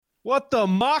What the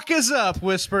mock is up,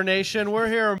 Whisper Nation? We're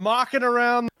here mocking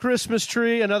around the Christmas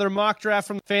tree. Another mock draft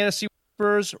from Fantasy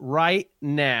Whispers right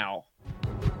now.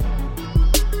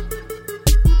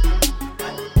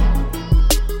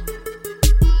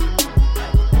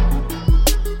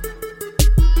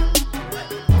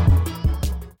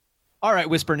 All right,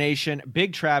 Whisper Nation,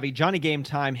 Big Travie, Johnny Game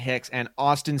Time Hicks, and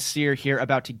Austin Sear here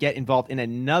about to get involved in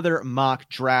another mock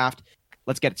draft.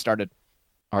 Let's get it started.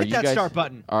 Hit that start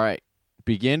button. All right.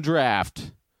 Begin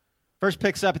draft. First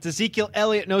picks up. It's Ezekiel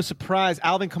Elliott, no surprise.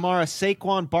 Alvin Kamara,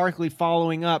 Saquon Barkley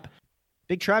following up.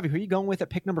 Big Travie, who are you going with at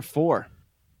pick number 4?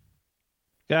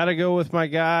 Got to go with my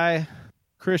guy,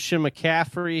 Christian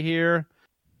McCaffrey here.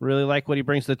 Really like what he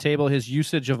brings to the table. His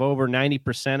usage of over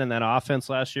 90% in that offense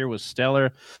last year was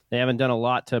stellar. They haven't done a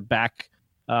lot to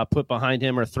put behind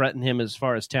him or threaten him as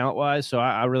far as talent-wise, so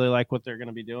I really like what they're going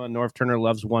to be doing. Norv Turner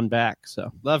loves one back. So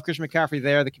love Christian McCaffrey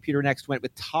there. The computer next went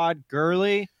with Todd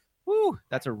Gurley. Woo,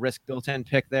 that's a risk built-in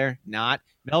pick there. Not.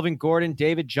 Melvin Gordon,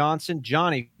 David Johnson.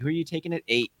 Johnny, who are you taking at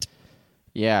 8?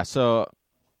 Yeah, so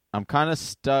I'm kind of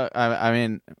stuck.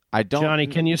 I don't... Johnny,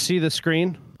 can you see the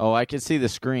screen? Oh, I can see the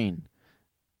screen.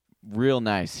 Real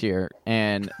nice here.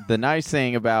 And the nice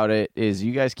thing about it is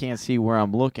you guys can't see where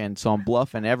I'm looking, so I'm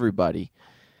bluffing everybody.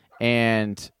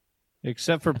 And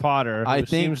except for Potter, who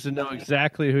seems to know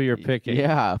exactly who you're picking.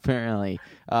 Yeah, apparently.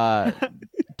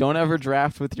 Don't ever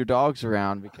draft with your dogs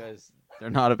around because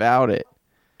they're not about it.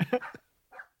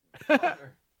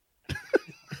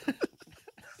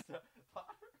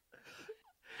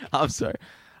 I'm sorry.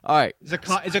 All right. Is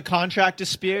a contract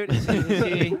dispute?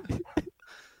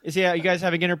 Is he, you guys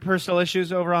having interpersonal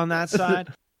issues over on that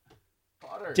side?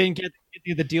 Didn't get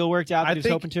the deal worked out that he was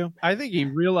hoping to? I think he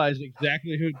realized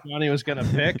exactly who Johnny was going to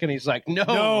pick, and he's like,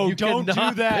 no, don't do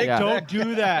that. Yeah. Don't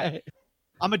do that.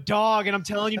 I'm a dog, and I'm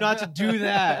telling you not to do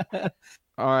that.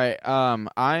 All right.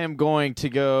 I am going to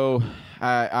go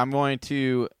I'm going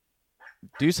to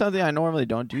do something I normally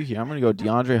don't do here. I'm going to go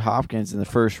DeAndre Hopkins in the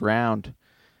first round.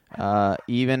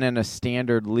 Even in a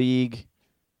standard league.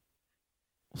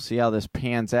 We'll see how this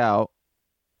pans out.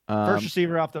 First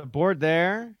receiver off the board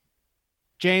there.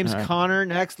 James Conner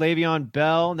next, Le'Veon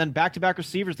Bell. And then back-to-back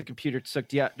receivers the computer took.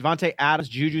 Devontae Adams,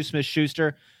 Juju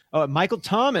Smith-Schuster. Oh, Michael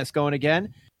Thomas going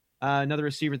again. Another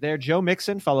receiver there. Joe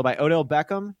Mixon, followed by Odell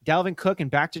Beckham. Dalvin Cook,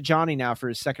 and back to Johnny now for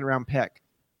his second-round pick.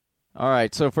 All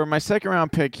right, so for my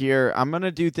second-round pick here, I'm going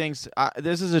to do things.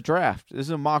 This is a draft. This is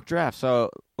a mock draft,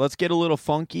 so let's get a little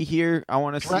funky here. I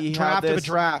want to see how this...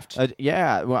 Draft of a draft.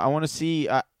 Yeah, well, I want to see...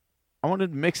 I want to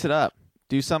mix it up.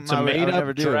 Do something I would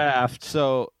never do. Draft.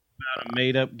 So, a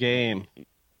made-up game.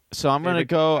 So I'm going to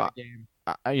go...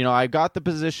 I got the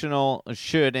positional...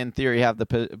 Should, in theory, have the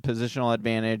positional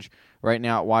advantage right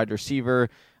now at wide receiver.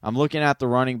 I'm looking at the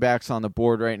running backs on the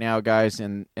board right now, guys,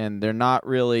 and they're not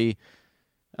really...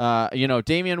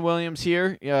 Damian Williams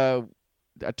here. I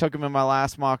took him in my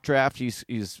last mock draft. He's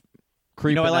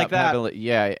creeping I like up that. heavily.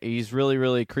 Yeah, he's really,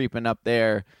 really creeping up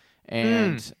there.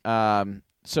 And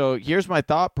so here's my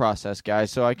thought process,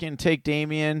 guys. So I can take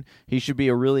Damian. He should be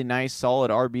a really nice, solid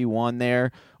RB1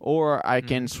 there. Or I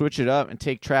can switch it up and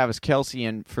take Travis Kelce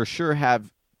and for sure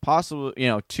have possible,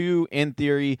 two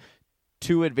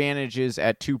advantages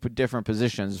at two different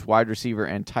positions, wide receiver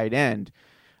and tight end.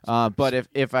 But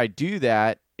if I do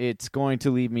that, it's going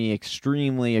to leave me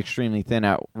extremely, extremely thin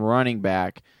at running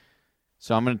back.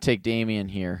 So I'm going to take Damian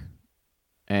here,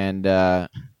 and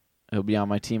he'll be on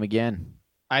my team again.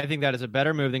 I think that is a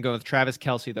better move than going with Travis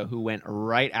Kelce, though, who went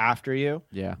right after you.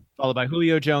 Yeah. Followed by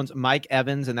Julio Jones, Mike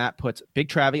Evans, and that puts Big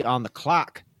Travie on the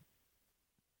clock.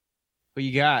 Who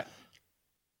you got?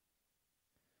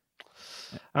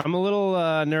 I'm a little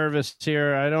nervous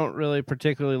here. I don't really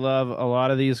particularly love a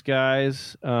lot of these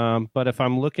guys, but if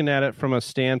I'm looking at it from a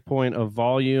standpoint of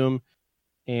volume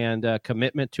and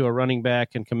commitment to a running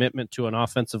back and commitment to an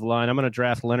offensive line, I'm going to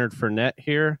draft Leonard Fournette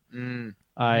here.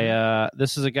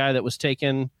 This is a guy that was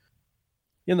taken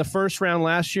in the first round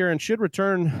last year and should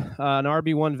return an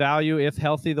RB1 value if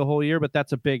healthy the whole year, but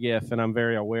that's a big if, and I'm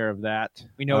very aware of that.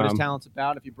 We know what his talent's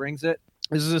about if he brings it.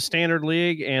 This is a standard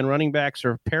league, and running backs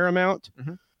are paramount.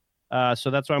 So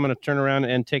that's why I'm going to turn around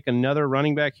and take another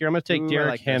running back here. I'm going to take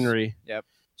Derrick Henry. Yep.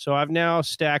 So I've now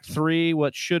stacked 3,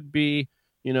 what should be,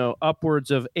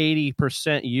 upwards of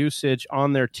 80% usage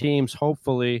on their teams,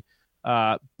 hopefully.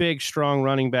 Big, strong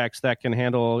running backs that can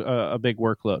handle a big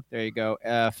workload. There you go.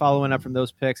 Following up from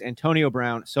those picks, Antonio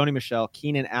Brown, Sony Michel,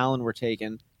 Keenan Allen were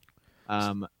taken.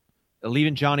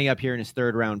 Leaving Johnny up here in his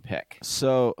third-round pick.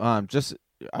 So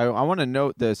I want to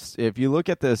note this. If you look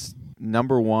at this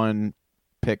number 1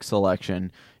 pick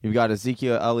selection. You've got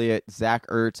Ezekiel Elliott, Zach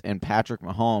Ertz, and Patrick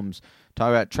Mahomes. Talk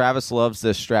about Travis loves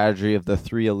this strategy of the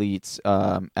three elites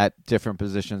at different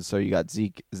positions. So you got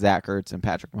Zeke, Zach Ertz, and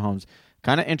Patrick Mahomes.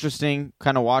 Kind of interesting.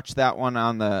 Kind of watch that one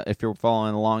if you're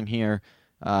following along here.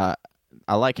 I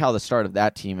like how the start of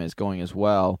that team is going as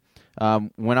well.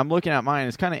 When I'm looking at mine,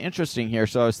 it's kind of interesting here.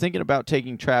 So I was thinking about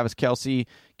taking Travis Kelce,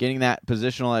 getting that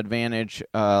positional advantage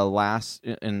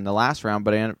in the last round,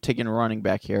 but I ended up taking a running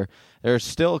back here. There's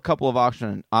still a couple of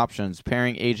options.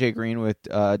 Pairing A.J. Green with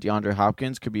DeAndre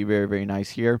Hopkins could be very, very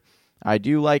nice here. I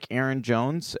do like Aaron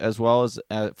Jones as well as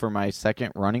for my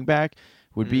second running back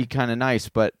would be kind of nice.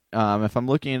 But if I'm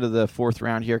looking into the fourth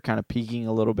round here, kind of peaking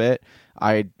a little bit,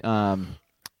 when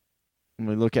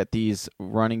we look at these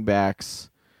running backs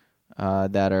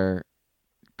that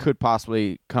could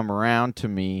possibly come around to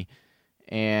me,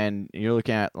 and you're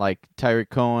looking at like Tyreek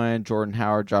Cohen, Jordan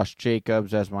Howard, Josh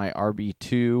Jacobs as my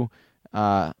RB2.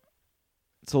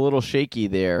 It's a little shaky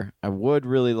there. I would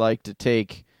really like to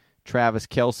take Travis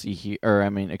Kelce here,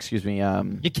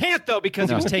 you can't though because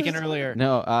he was taken earlier.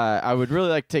 No, I would really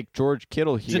like to take George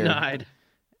Kittle here. Denied.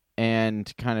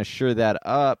 And kind of sure that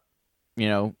up.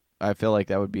 I feel like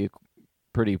that would be a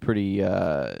pretty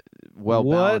well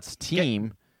balanced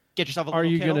team. Get yourself a What are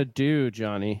little you Kittle. gonna do,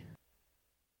 Johnny?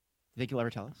 You think you'll ever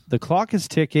tell us? The clock is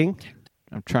ticking.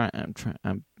 I'm trying.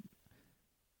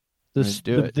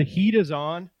 The heat is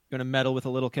on. You're gonna meddle with a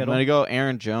little I'm Kittle. gonna go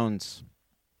Aaron Jones.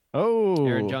 Oh,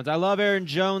 Aaron Jones. I love Aaron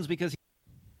Jones because he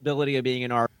has the ability of being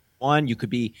an R1. You could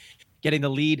be getting the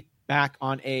lead back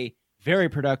on a very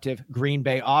productive Green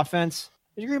Bay offense.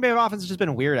 The Green Bay offense has just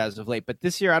been weird as of late, but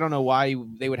this year I don't know why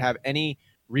they would have any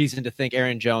reason to think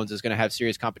Aaron Jones is going to have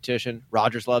serious competition.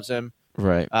 Rodgers loves him.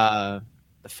 Right.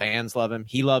 The fans love him.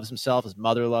 He loves himself. His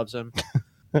mother loves him.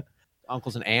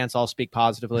 Uncles and aunts all speak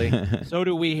positively. So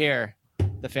do we here,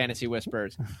 the Fantasy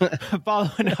Whisperers.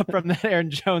 Following up from that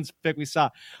Aaron Jones pick, we saw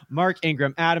Mark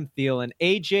Ingram, Adam Thielen,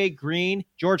 A.J. Green,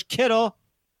 George Kittle.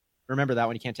 Remember that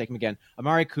one. You can't take him again.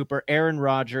 Amari Cooper, Aaron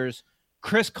Rodgers,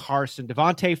 Chris Carson,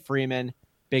 Devontae Freeman.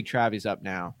 Big Travis up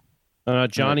now.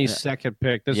 Johnny's second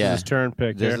pick. This is his turn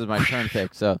pick. This is my turn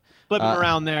pick. So Flipping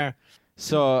around there.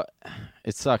 So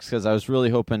it sucks because I was really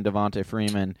hoping Devontae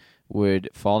Freeman would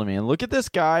fall to me. And look at this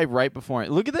guy right before me.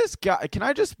 Look at this guy. Can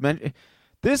I just mention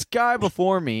this guy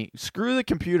before me? Screw the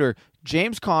computer.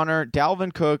 James Conner,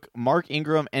 Dalvin Cook, Mark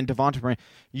Ingram, and Devontae Freeman.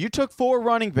 You took 4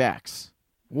 running backs.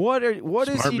 What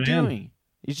is he doing?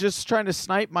 He's just trying to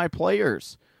snipe my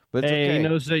players. But it's okay. He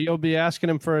knows that you'll be asking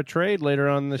him for a trade later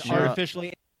on this year.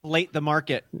 Artificially inflate the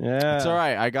market. Yeah, it's all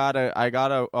right. I got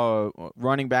a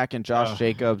running back in Josh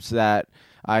Jacobs that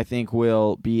I think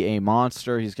will be a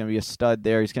monster. He's going to be a stud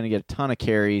there. He's going to get a ton of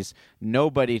carries.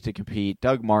 Nobody to compete.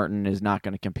 Doug Martin is not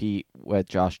going to compete with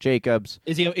Josh Jacobs.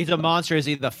 He's a monster. Is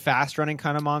he the fast running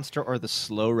kind of monster or the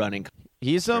slow running?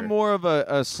 He's more of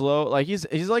a slow, like he's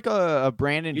like a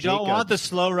Brandon Jacobs. You don't want the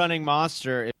slow running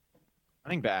monster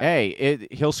running back. Hey,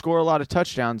 he'll score a lot of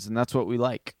touchdowns, and that's what we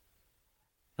like.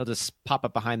 He'll just pop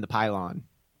up behind the pylon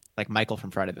like Michael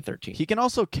from Friday the 13th. He can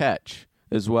also catch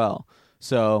as well.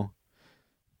 So,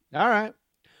 all right.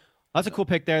 That's a cool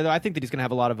pick there, though. I think that he's going to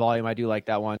have a lot of volume. I do like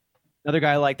that one. Another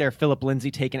guy I like there, Phillip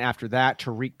Lindsay taken after that.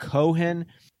 Tariq Cohen,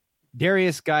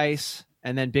 Darius Geis,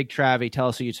 and then Big Travie. Tell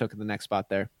us who you took in the next spot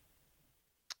there.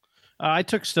 I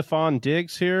took Stephon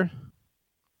Diggs here.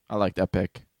 I like that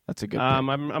pick. That's a good pick.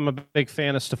 I'm a big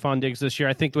fan of Stephon Diggs this year.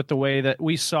 I think with the way that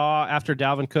we saw after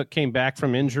Dalvin Cook came back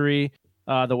from injury,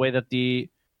 the way that the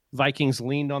Vikings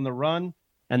leaned on the run,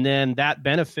 and then that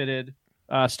benefited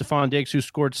Stephon Diggs, who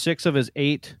scored 6 of his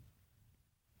 8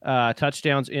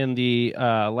 touchdowns in the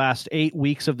last 8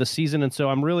 weeks of the season. And so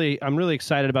I'm really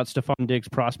excited about Stephon Diggs'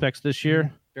 prospects this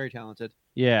year. Very talented.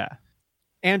 Yeah.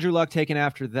 Andrew Luck taken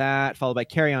after that, followed by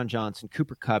Kerryon Johnson,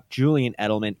 Cooper Kupp, Julian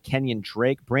Edelman, Kenyon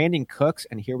Drake, Brandon Cooks,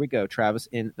 and here we go, Travis,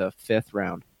 in the 5th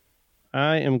round.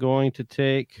 I am going to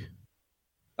take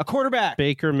a quarterback,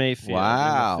 Baker Mayfield,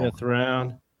 in the 5th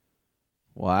round.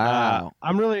 Wow.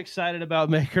 I'm really excited about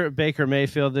Baker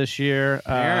Mayfield this year.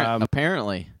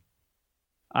 Apparently.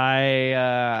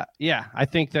 I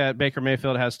think that Baker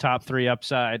Mayfield has top 3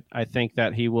 upside. I think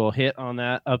that he will hit on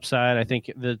that upside. I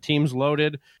think the team's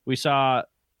loaded. We saw,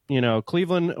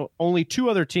 Cleveland, only 2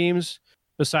 other teams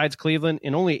besides Cleveland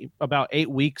in only about 8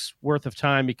 weeks worth of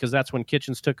time, because that's when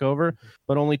Kitchens took over.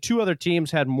 But only 2 other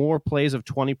teams had more plays of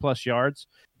 20-plus yards.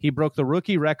 He broke the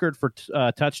rookie record for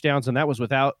touchdowns, and that was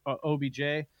without OBJ.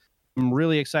 I'm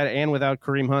really excited, and without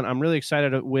Kareem Hunt. I'm really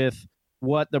excited with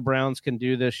what the Browns can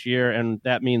do this year, and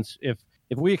that means if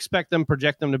we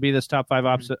project them to be this top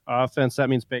 5 offense, that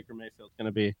means Baker Mayfield's going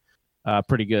to be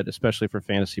pretty good, especially for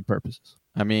fantasy purposes.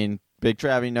 I mean, Big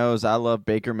Travie knows I love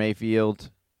Baker Mayfield.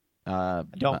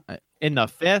 Don't in the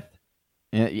fifth.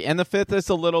 And the fifth is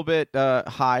a little bit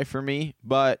high for me,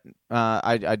 but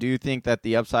I do think that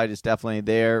the upside is definitely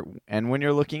there. And when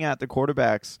you're looking at the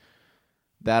quarterbacks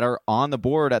that are on the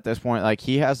board at this point, like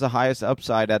he has the highest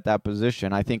upside at that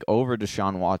position, I think, over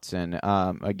Deshaun Watson.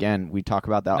 Again, we talk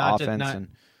about that offense.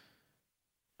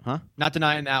 Not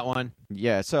denying that one.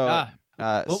 Yeah, so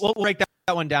we'll break that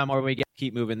one down more when we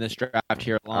keep moving this draft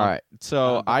here along. All right,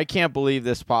 so I can't believe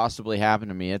this possibly happened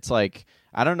to me. It's like,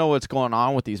 I don't know what's going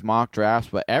on with these mock drafts,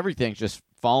 but everything's just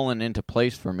fallen into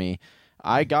place for me.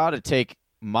 I got to take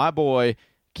my boy,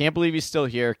 can't believe he's still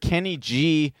here, Kenny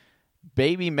G.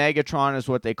 Baby Megatron is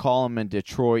what they call him in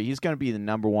Detroit. He's going to be the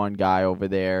number one guy over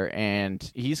there,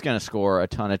 and he's going to score a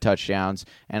ton of touchdowns.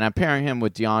 And I'm pairing him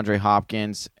with DeAndre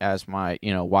Hopkins as my,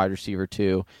 wide receiver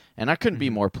too. And I couldn't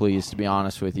be more pleased, to be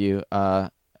honest with you.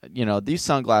 These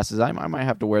sunglasses, I might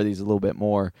have to wear these a little bit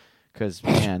more because,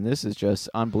 man, this is just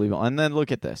unbelievable. And then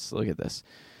look at this.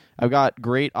 I've got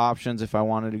great options if I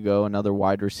wanted to go another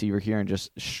wide receiver here and just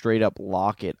straight up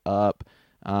lock it up.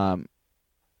 Well,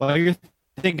 you're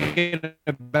thinking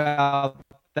about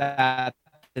that,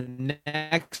 the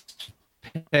next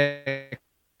pick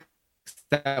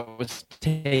that was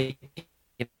taken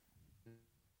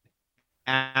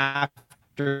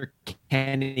after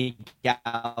Kenny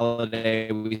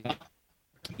Galladay, we thought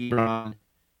Ebron,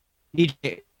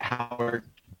 DJ Howard,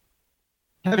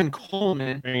 Kevin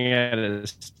Coleman. Bring out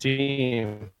his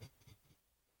team.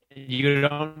 You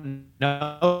don't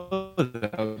know,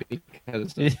 though,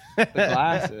 because of the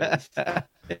glasses.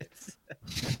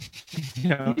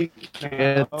 You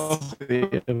can't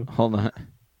see him. Hold on.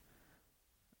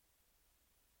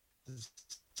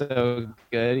 So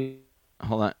good.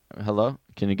 Hold on. Hello?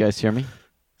 Can you guys hear me?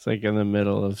 It's like in the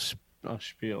middle of a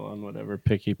spiel on whatever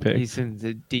pick he picked. He's in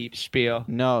the deep spiel.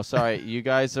 No, sorry. You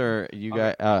guys are.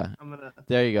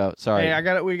 There you go. Sorry. Hey, I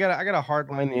got a hard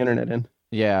line the internet in.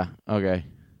 Yeah. Okay.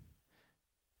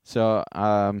 So,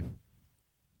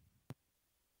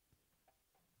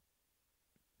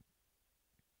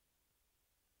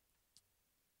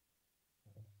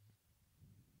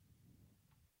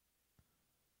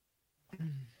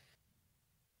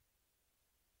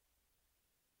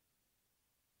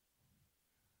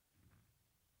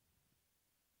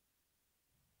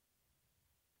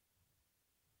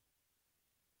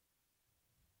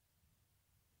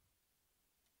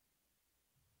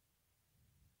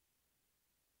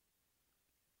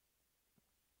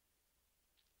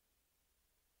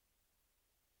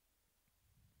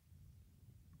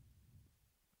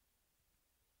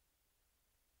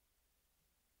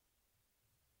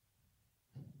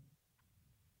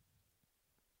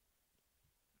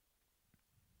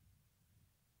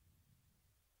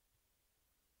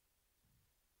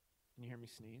 Can you hear me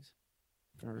sneeze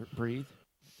or breathe?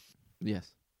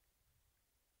 yes.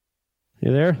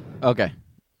 You there? Okay.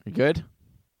 You good?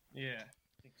 Yeah.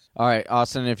 All right,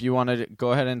 Austin, if you want to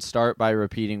go ahead and start by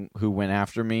repeating who went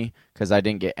after me, because I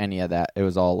didn't get any of that. It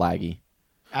was all laggy.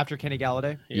 After Kenny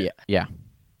Galladay? Yeah.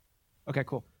 Okay,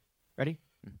 cool. Ready?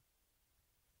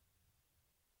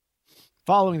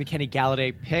 Following the Kenny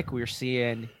Galladay pick, we're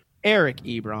seeing Eric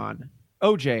Ebron,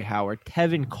 O.J. Howard,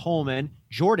 Kevin Coleman,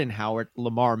 Jordan Howard,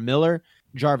 Lamar Miller,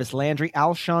 Jarvis Landry,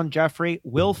 Alshon Jeffrey,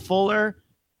 Will Fuller,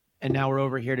 and now we're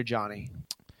over here to Johnny.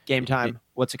 Game time.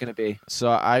 What's it going to be? So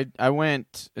I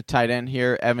went tight end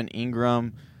here, Evan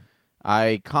Ingram.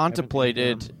 I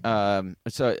contemplated.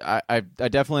 So I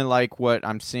definitely like what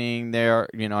I'm seeing there.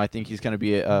 I think he's going to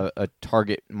be a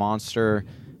target monster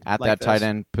at like that this. tight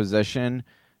end position.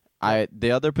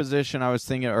 The other position I was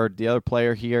thinking, or the other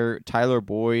player here, Tyler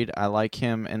Boyd. I like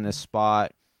him in this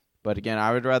spot, but again,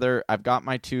 I would rather. I've got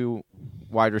my two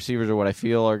wide receivers, or what I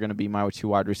feel are going to be my two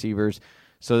wide receivers.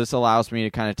 So this allows me to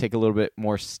kind of take a little bit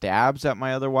more stabs at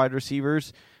my other wide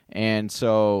receivers. And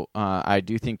so I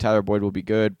do think Tyler Boyd will be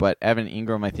good, but Evan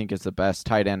Ingram I think is the best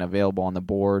tight end available on the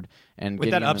board. And with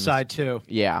that upside too.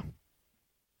 Yeah.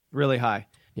 Really high.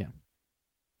 Yeah.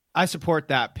 I support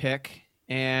that pick.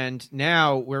 And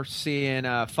now we're seeing,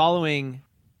 following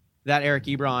that Eric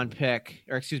Ebron pick,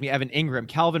 or excuse me, Evan Ingram,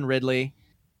 Calvin Ridley,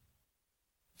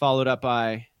 followed up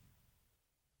by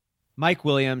Mike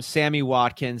Williams, Sammy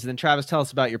Watkins. And then Travis, tell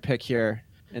us about your pick here.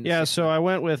 Yeah, so I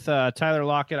went with Tyler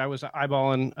Lockett. I was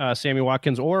eyeballing Sammy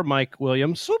Watkins or Mike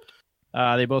Williams.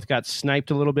 They both got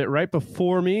sniped a little bit right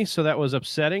before me, so that was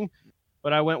upsetting.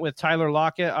 But I went with Tyler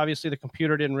Lockett. Obviously, the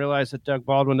computer didn't realize that Doug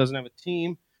Baldwin doesn't have a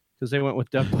team because they went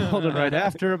with Doug Baldwin right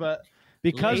after. But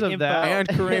because of that, and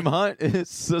Kareem Hunt is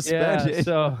suspended. Yeah,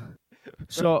 so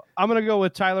So I'm going to go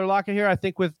with Tyler Lockett here. I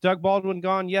think with Doug Baldwin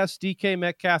gone, yes, DK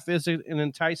Metcalf is an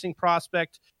enticing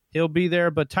prospect. He'll be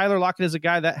there, but Tyler Lockett is a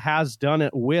guy that has done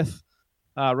it with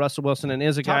Russell Wilson and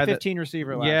is a Top guy 15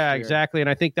 receiver last yeah, year. exactly. And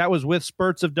I think that was with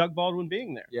spurts of Doug Baldwin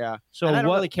being there. Yeah. So and I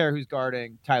don't really care who's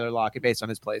guarding Tyler Lockett based on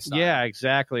his play style. Yeah,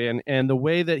 exactly. And the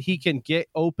way that he can get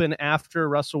open after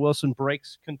Russell Wilson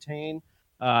breaks contain,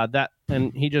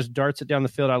 and he just darts it down the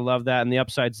field. I love that. And the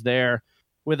upside's there.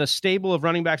 With a stable of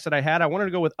running backs that I had, I wanted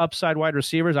to go with upside wide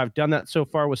receivers. I've done that so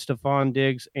far with Stephon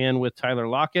Diggs and with Tyler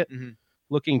Lockett. Mm-hmm.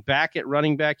 Looking back at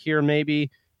running back here, maybe.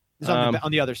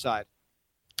 On the other side.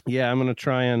 Yeah, I'm going to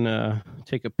try and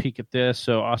take a peek at this.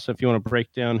 So, Austin, if you want to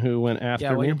break down who went after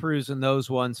Yeah, while me. you're perusing those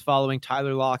ones, following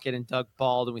Tyler Lockett and Doug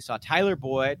Baldwin, we saw Tyler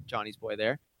Boyd, Johnny's boy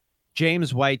there,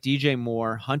 James White, DJ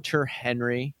Moore, Hunter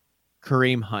Henry,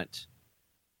 Kareem Hunt.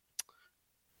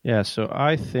 Yeah, so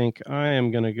I think I am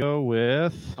going to go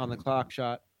with... On the clock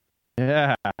shot.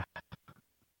 Yeah.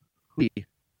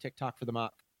 TikTok for the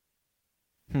mock.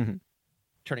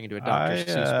 Turning into a Dr.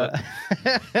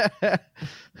 Seuss.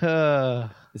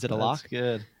 Is it a lock? That's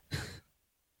good.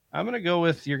 I'm going to go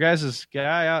with your guys'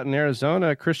 guy out in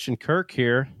Arizona, Christian Kirk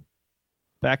here.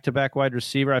 Back-to-back wide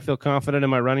receiver. I feel confident in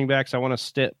my running backs. I want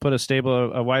to put a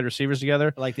stable of wide receivers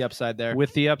together. I like the upside there.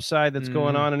 With the upside that's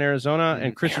going on in Arizona,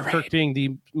 and Christian Kirk being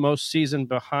the most seasoned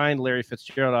behind Larry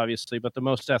Fitzgerald, obviously, but the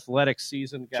most athletic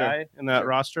seasoned guy in that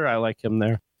roster. I like him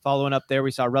there. Following up there,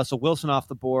 we saw Russell Wilson off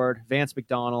the board, Vance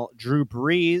McDonald, Drew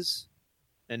Brees,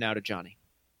 and now to Johnny.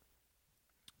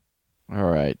 All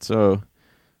right, so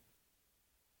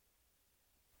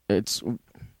it's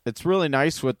really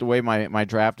nice with the way my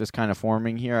draft is kind of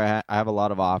forming here. I have a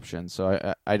lot of options,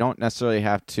 so I don't necessarily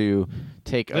have to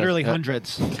take literally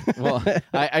hundreds. Well,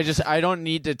 I don't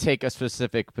need to take a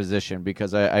specific position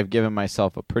because I've given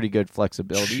myself a pretty good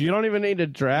flexibility. You don't even need to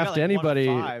draft anybody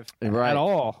at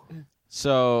all.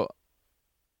 So,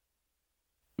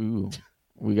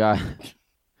 we got.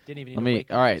 Didn't even. Let me.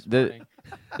 All right,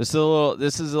 this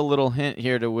is a little hint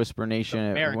here to Whisper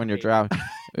Nation when you're drafting.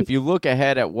 If you look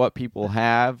ahead at what people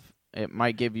have, it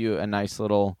might give you a nice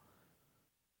little,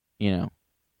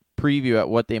 preview at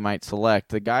what they might select.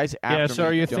 The guys after. Yeah. So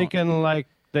are you thinking like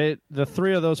the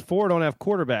three of those four don't have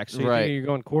quarterbacks? So you're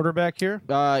going quarterback here?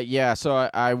 Yeah. So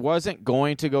I wasn't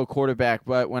going to go quarterback,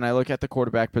 but when I look at the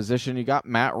quarterback position, you got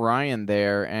Matt Ryan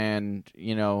there, and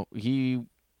he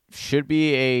should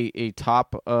be a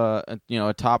top a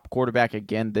top quarterback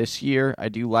again this year. I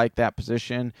do like that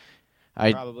position.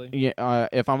 Probably.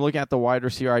 If I'm looking at the wide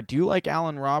receiver, I do like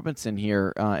Allen Robinson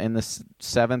here in the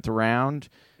 7th round.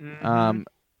 Mm-hmm.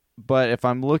 But if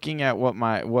I'm looking at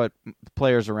what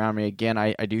players around me, again,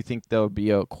 I do think there would be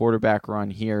a quarterback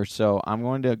run here. So I'm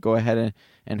going to go ahead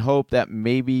and hope that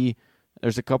maybe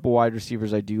there's a couple wide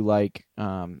receivers I do like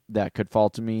that could fall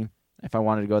to me if I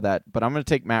wanted to go that. But I'm going to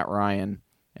take Matt Ryan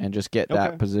and just get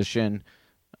that position.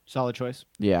 Solid choice.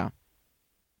 Yeah.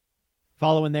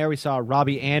 Following there, we saw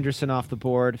Robbie Anderson off the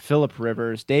board, Phillip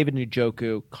Rivers, David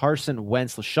Njoku, Carson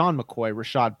Wentz, LaShawn McCoy,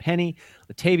 Rashad Penny,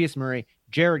 Latavius Murray,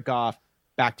 Jared Goff.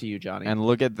 Back to you, Johnny. And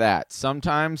look at that.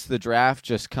 Sometimes the draft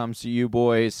just comes to you,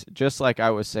 boys. Just like I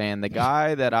was saying, the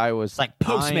guy that I was like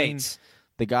Postmates.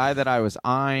 The guy that I was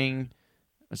eyeing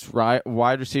was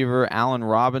wide receiver Allen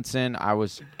Robinson. I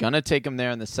was gonna take him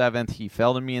there in the 7th. He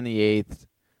fell to me in the 8th.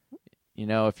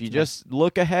 If you just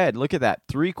look ahead, look at that.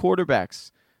 3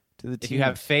 quarterbacks to the team. If you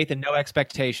have faith and no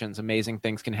expectations, amazing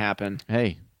things can happen.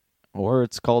 Hey, or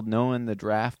it's called knowing the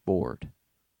draft board.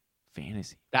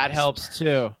 Fantasy. That helps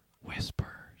too.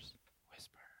 Whispers.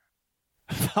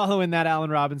 Following that, Allen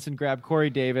Robinson grabbed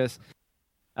Corey Davis,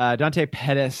 Dante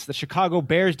Pettis, the Chicago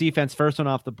Bears defense, first one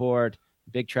off the board.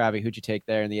 Big Travie, who'd you take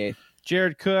there in the 8th?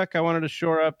 Jared Cook. I wanted to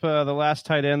shore up the last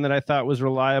tight end that I thought was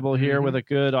reliable here with a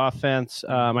good offense.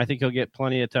 I think he'll get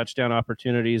plenty of touchdown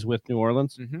opportunities with New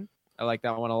Orleans. Mm-hmm. I like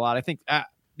that one a lot. I think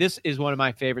this is one of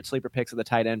my favorite sleeper picks of the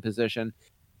tight end position.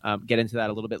 Get into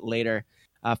that a little bit later.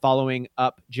 Following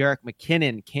up, Jerick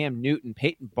McKinnon, Cam Newton,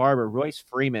 Peyton Barber, Royce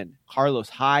Freeman, Carlos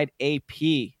Hyde,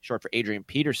 AP, short for Adrian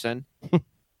Peterson.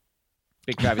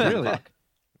 Big Travis really?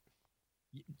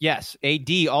 Yes,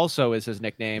 AD also is his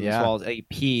nickname, as well as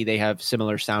AP. They have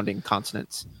similar sounding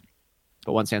consonants,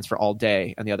 but one stands for all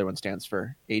day, and the other one stands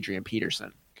for Adrian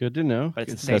Peterson. Good to know. But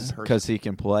it's the same person. Because he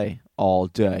can play all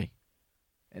day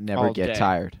and never get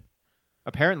tired.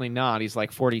 Apparently not. He's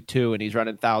like 42 and he's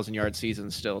running 1,000-yard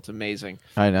seasons still. It's amazing.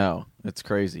 I know. It's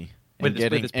crazy. And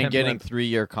getting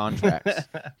 3-year contracts.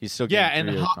 He's still getting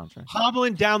 3-year contracts.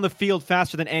 Hobbling down the field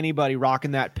faster than anybody,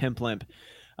 rocking that pimp limp.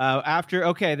 How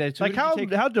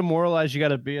demoralized you got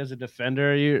to be as a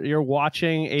defender. You're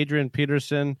watching Adrian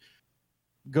Peterson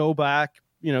go back,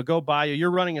 go by you.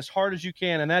 You're running as hard as you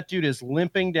can, and that dude is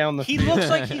limping down the field. He looks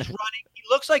like he's running. He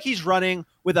looks like he's running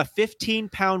with a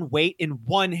 15-pound weight in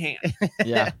one hand.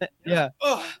 Yeah. Yeah.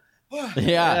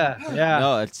 Yeah.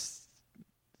 No,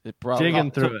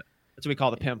 digging through it. That's what we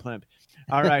call the pimp limp.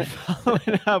 All right.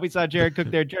 Following up, we saw Jared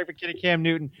Cook there, Jared McKinnon, Cam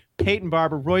Newton, Peyton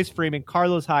Barber, Royce Freeman,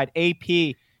 Carlos Hyde,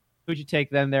 AP. Who'd you take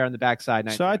them there on the backside?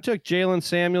 So I took Jalen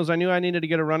Samuels. I knew I needed to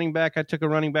get a running back. I took a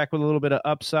running back with a little bit of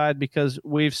upside because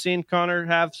we've seen Connor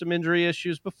have some injury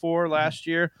issues before last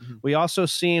year. Mm-hmm. We also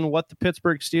seen what the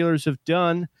Pittsburgh Steelers have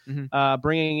done,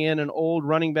 bringing in an old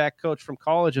running back coach from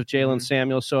college of Jalen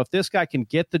Samuels. So if this guy can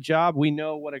get the job, we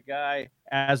know what a guy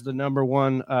as the number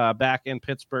one back in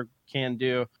Pittsburgh can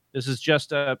do. This is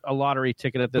just a lottery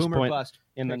ticket at this point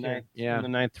in the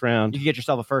ninth round. You can get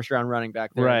yourself a first-round running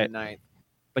back there in the ninth.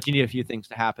 But you need a few things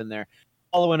to happen there.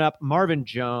 Following up, Marvin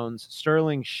Jones,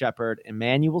 Sterling Shepard,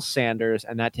 Emmanuel Sanders,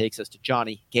 and that takes us to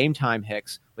Johnny Game Time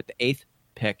Hicks with the 8th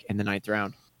pick in the 9th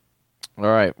round. All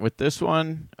right, with this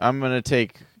one, I'm going to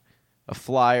take a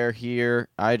flyer here.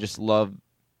 I just love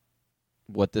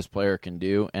what this player can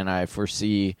do, and I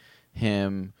foresee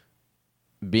him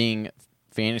being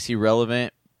fantasy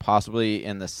relevant possibly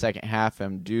in the second half,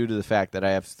 and due to the fact that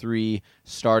I have 3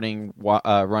 starting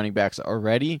running backs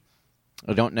already.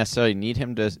 I don't necessarily need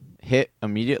him to hit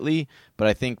immediately, but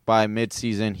I think by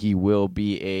midseason he will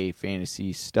be a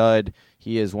fantasy stud.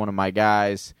 He is one of my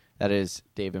guys. That is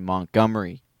David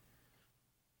Montgomery.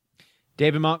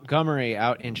 David Montgomery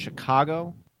out in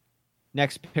Chicago.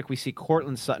 Next pick, we see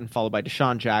Cortland Sutton, followed by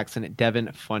Deshaun Jackson, Devin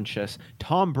Funchess,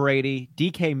 Tom Brady,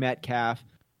 DK Metcalf,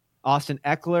 Austin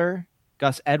Eckler,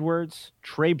 Gus Edwards,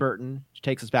 Trey Burton, which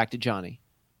takes us back to Johnny.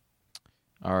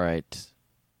 All right.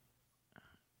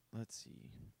 Let's see.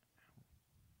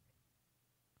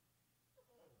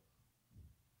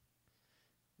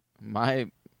 My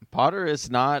Potter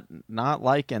is not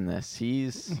liking this.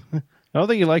 He's I don't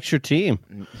think he likes your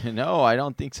team. No, I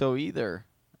don't think so either.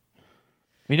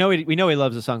 We know he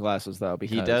loves the sunglasses though.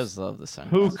 Because he does love the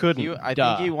sunglasses. Who couldn't? I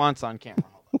think he wants on camera.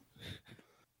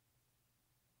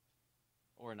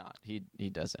 Or not. He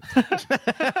doesn't.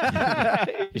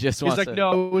 He just wants. He's like,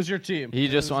 no, it was your team. He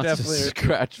just wants to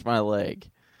scratch my leg.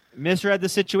 Misread the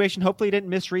situation. Hopefully, he didn't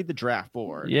misread the draft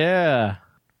board. Yeah.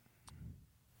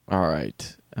 All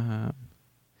right.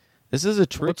 This is a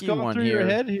tricky What's going one through here. your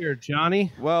head here,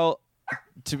 Johnny? Well,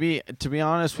 to be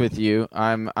honest with you,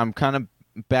 I'm kind of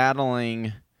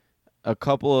battling a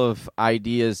couple of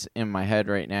ideas in my head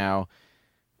right now,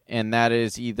 and that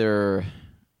is either,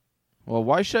 well,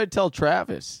 why should I tell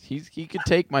Travis? He could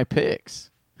take my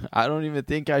picks. I don't even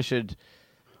think I should.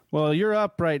 Well, you're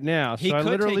up right now, so I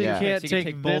literally can't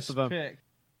take both of them. Pick.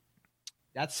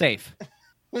 That's safe.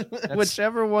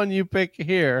 Whichever one you pick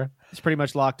here. It's pretty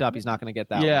much locked up. He's not going to get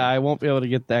that one. Yeah, I won't be able to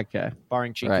get that guy.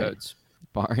 Barring cheat codes.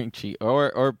 Barring cheat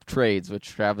or trades, which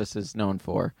Travis is known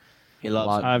for. He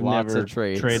loves I've lots never of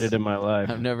trades. traded in my life.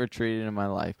 I've never traded in my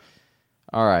life.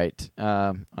 All right.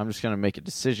 I'm just going to make a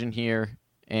decision here.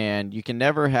 And you can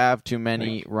never have too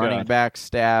many running back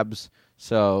stabs.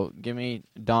 So give me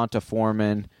Donta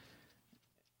Foreman.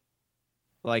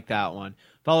 Like that one.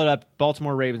 Followed up,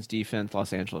 Baltimore Ravens defense,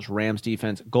 Los Angeles Rams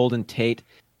defense, Golden Tate.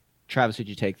 Travis, who'd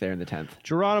you take there in the 10th?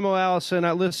 Geronimo Allison.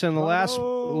 Listen, the last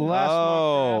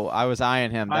I was eyeing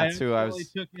him. That's who I was.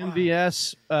 I took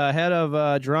MVS ahead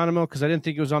of Geronimo because I didn't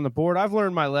think it was on the board. I've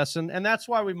learned my lesson, and that's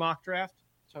why we mock draft.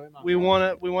 We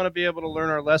want to be able to learn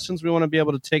our lessons. We want to be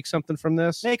able to take something from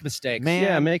this. Make mistakes. Man.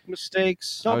 Yeah, make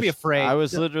mistakes. Don't be afraid. I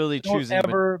was literally choosing. Don't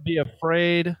ever be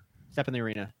afraid. Step in the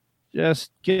arena.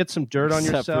 Just get some dirt on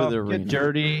Except for yourself, the get arena.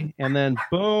 dirty, and then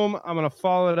boom, I'm going to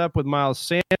follow it up with Miles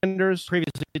Sanders.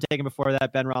 Previously taken before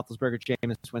that, Ben Roethlisberger,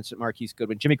 Jameis Winston, Marquise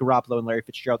Goodwin, Jimmy Garoppolo, and Larry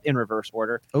Fitzgerald in reverse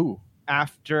order. Oh.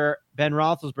 After Ben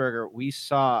Roethlisberger, we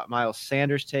saw Miles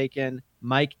Sanders taken,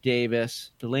 Mike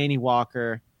Davis, Delaney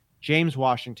Walker, James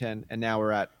Washington, and now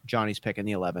we're at Johnny's pick in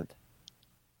the 11th.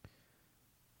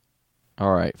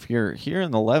 All right. If you're here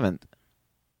in the 11th,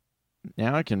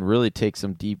 now I can really take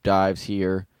some deep dives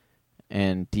here.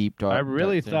 And deep dive. I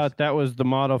really thought that was the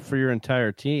model for your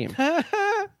entire team.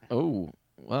 Oh,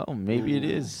 well, maybe it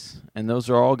is. And those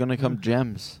are all going to come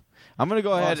gems. I'm going to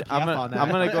go ahead. I'm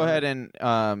going to go ahead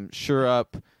and shore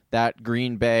up that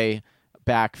Green Bay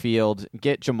backfield,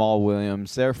 get Jamal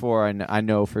Williams. Therefore, I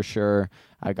know for sure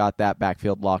I got that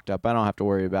backfield locked up. I don't have to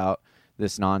worry about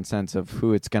this nonsense of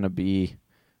who it's going to be.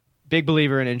 Big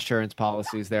believer in insurance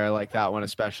policies there. I like that one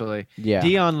especially. Yeah.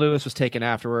 Dion Lewis was taken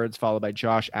afterwards, followed by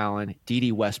Josh Allen,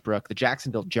 Dede Westbrook, the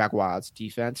Jacksonville Jaguars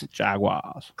defense.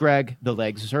 Jaguars. Greg, the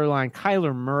Legs Zerline,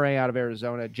 Kyler Murray out of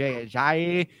Arizona, Jay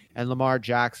Ajayi, and Lamar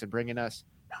Jackson bringing us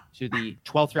to the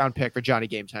 12th round pick for Johnny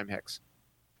Game Time Hicks.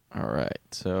 All right.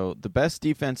 So the best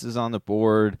defenses on the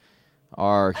board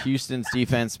are Houston's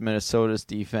defense, Minnesota's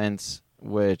defense,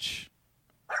 which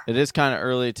it is kind of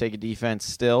early to take a defense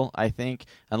still, I think,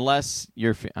 unless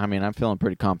you're I'm feeling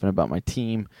pretty confident about my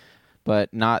team,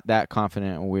 but not that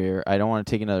confident where I don't want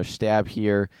to take another stab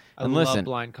here. I love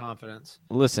blind confidence.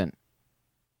 Listen,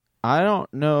 I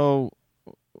don't know.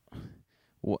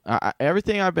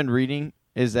 Everything I've been reading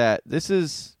is that this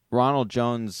is Ronald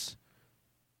Jones'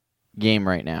 game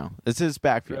right now. This is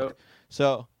backfield.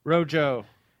 So Rojo.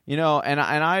 And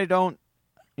I don't,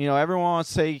 everyone wants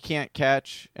to say you can't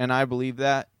catch, and I believe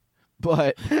that.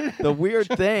 But the weird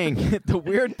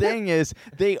thing is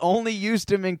they only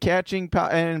used him in catching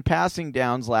and passing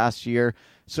downs last year.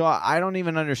 So I don't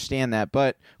even understand that.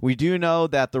 But we do know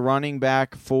that the running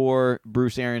back for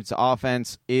Bruce Arians'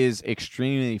 offense is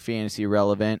extremely fantasy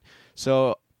relevant.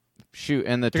 So shoot,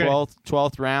 in the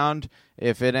 12th round,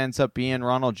 if it ends up being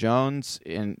Ronald Jones,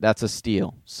 and that's a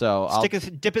steal. So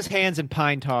dip his hands in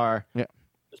pine tar. Yeah.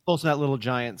 Just pull some of that Little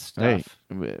Giant stuff.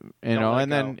 Hey,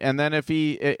 and then if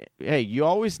you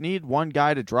always need one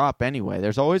guy to drop anyway.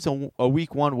 There's always a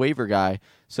week 1 waiver guy.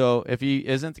 So if he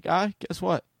isn't the guy, guess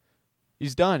what?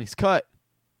 He's done. He's cut.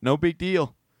 No big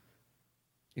deal.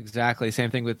 Exactly. Same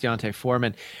thing with Deontay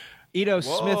Foreman. Ito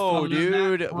Smith. Whoa,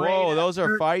 dude. Whoa, those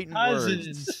are fighting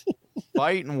words.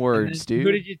 Fighting words, dude.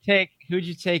 Who did you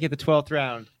take at the 12th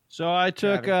round? So I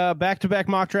took back-to-back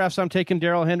mock drafts. I'm taking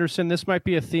Darrell Henderson. This might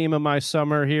be a theme of my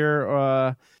summer here.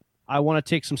 I want to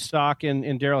take some stock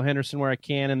in Darrell Henderson where I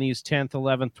can in these 10th,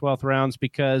 11th, 12th rounds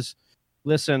because,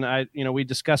 listen, we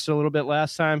discussed it a little bit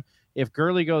last time. If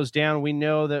Gurley goes down, we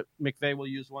know that McVay will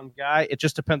use one guy. It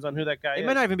just depends on who that guy is. It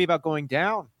might not even be about going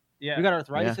down. Yeah. We got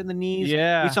arthritis in the knees.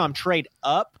 Yeah. We saw him trade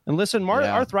up. And listen,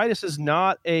 arthritis is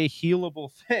not a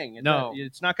healable thing.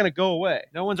 It's not going to go away.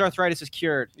 No one's arthritis is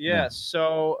cured. Yes. Yeah.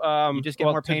 So you just get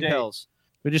more pain pills.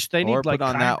 They need put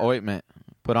on that ointment.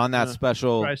 Put on that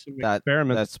special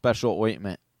that special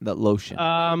ointment, that lotion.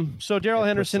 So Darrell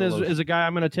Henderson is a guy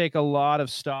I'm going to take a lot of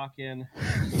stock in.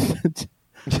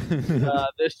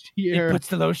 This year, he puts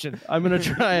the lotion. I'm going to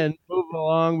try and move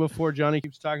along before Johnny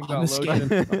keeps talking about lotion.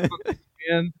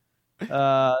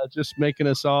 Just making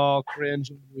us all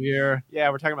cringe here. Yeah,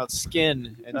 we're talking about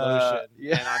skin and lotion,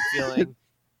 and I'm feeling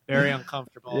very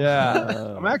uncomfortable.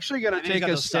 Yeah, I'm actually going to take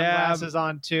a stab. Sunglasses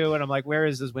on too, and I'm like, where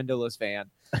is this windowless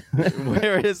van?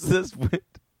 Where is this?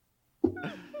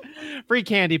 Free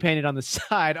candy painted on the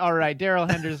side. All right, Darrell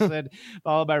Henderson,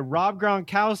 followed by Rob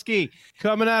Gronkowski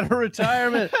coming out of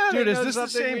retirement. Dude, is this the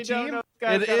same team?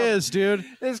 It is, dude.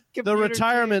 The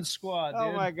retirement squad. Oh,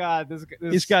 dude. My God.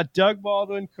 He's got Doug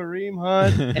Baldwin, Kareem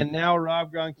Hunt, and now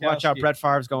Rob Gronkowski. Watch out. Brett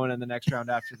Favre's going in the next round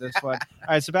after this one. All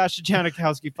right, Sebastian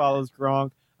Janikowski follows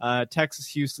Gronk. Texas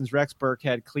Houston's Rex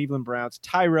Burkhead, Cleveland Browns,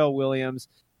 Tyrell Williams.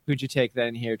 Who'd you take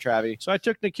then here, Travi? So I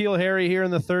took N'Keal Harry here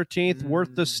in the 13th.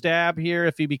 Worth the stab here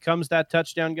if he becomes that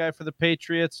touchdown guy for the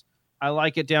Patriots. I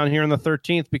like it down here in the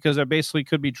 13th because I basically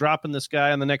could be dropping this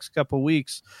guy in the next couple of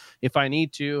weeks if I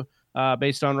need to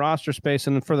based on roster space.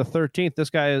 And for the 13th, this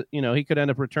guy, he could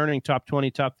end up returning top 20,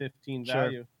 top 15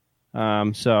 value.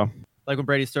 So like when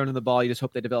Brady's throwing in the ball, you just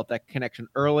hope they develop that connection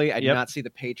early. I do not see the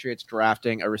Patriots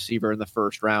drafting a receiver in the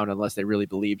first round unless they really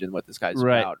believed in what this guy's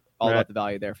about. About the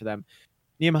value there for them.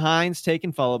 Nyheim Hines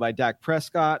taken, followed by Dak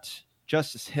Prescott,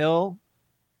 Justice Hill.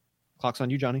 Clock's on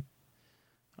you, Johnny.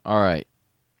 All right.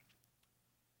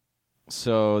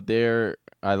 So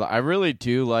I really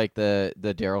do like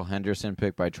the Darrell Henderson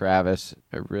pick by Travis.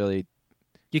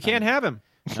 You can't have him.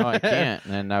 No, I can't.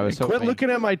 And I was hoping. Quit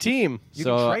looking at my team.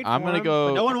 So I'm gonna go.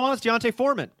 But no one wants Deontay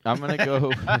Foreman. I'm gonna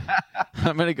go.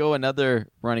 I'm gonna go another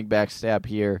running back stab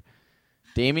here.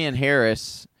 Damian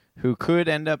Harris, who could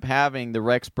end up having the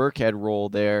Rex Burkhead role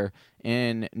there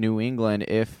in New England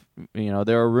if,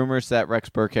 there are rumors that Rex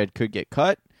Burkhead could get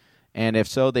cut. And if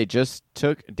so, they just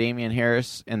took Damian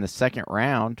Harris in the second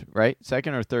round, right?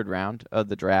 Second or third round of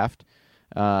the draft.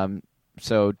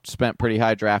 So spent pretty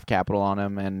high draft capital on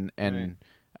him. And right.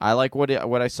 I like what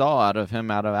I saw out of him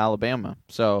out of Alabama.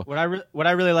 So what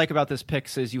I really like about this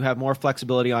pick is you have more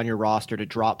flexibility on your roster to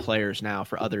drop players now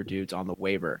for other dudes on the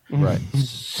waiver. Right.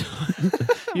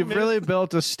 You've really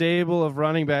built a stable of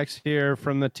running backs here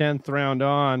from the 10th round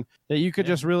on that you could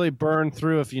just really burn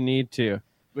through if you need to.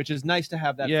 Which is nice to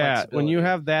have that. Yeah, when you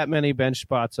have that many bench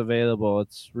spots available,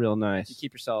 it's real nice. You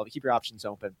keep your options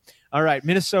open. All right,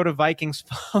 Minnesota Vikings.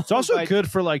 It's also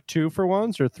good for like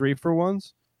 2-for-1s or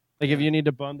 3-for-1s. Like if you need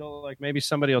to bundle, like maybe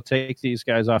somebody will take these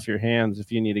guys off your hands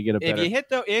if you need to get a better.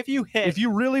 If you hit. If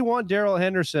you really want Darrell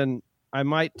Henderson, I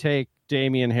might take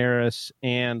Damian Harris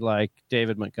and like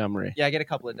David Montgomery. Yeah, I get a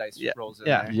couple of dice rolls in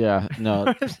Yeah. there. Yeah, no,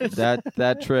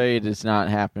 that trade is not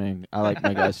happening. I like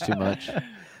my guys too much.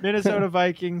 Minnesota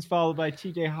Vikings followed by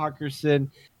T.J. Hawkinson,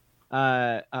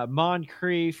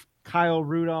 Moncrief, Kyle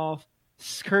Rudolph,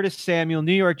 Curtis Samuel,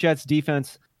 New York Jets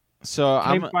defense. So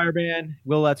I'm Fireman.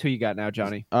 Will, that's who you got now,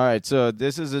 Johnny. all right. So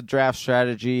this is a draft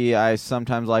strategy I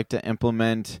sometimes like to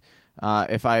implement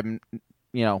if I'm,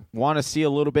 want to see a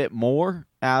little bit more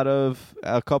out of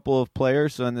a couple of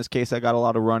players. So in this case, I got a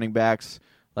lot of running backs,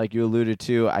 like you alluded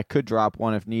to. I could drop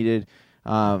one if needed,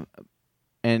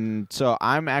 and so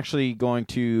I'm actually going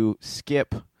to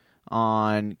skip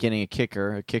on getting a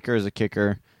kicker. A kicker is a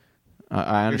kicker.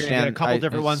 I understand. You're gonna get a couple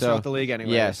different ones throughout the league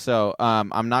anyway. Yeah, so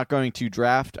I'm not going to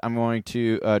draft. I'm going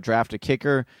to draft a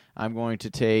kicker. I'm going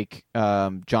to take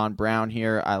John Brown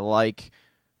here. I like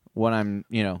what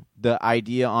the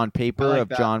idea on paper of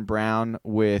John Brown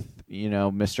with,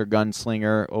 Mr.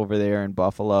 Gunslinger over there in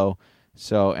Buffalo.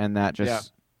 So, and that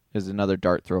just is another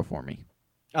dart throw for me.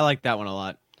 I like that one a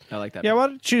lot. I like that. Yeah, why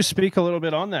don't you speak a little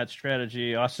bit on that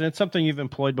strategy, Austin? It's something you've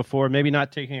employed before. Maybe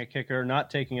not taking a kicker, not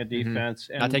taking a defense,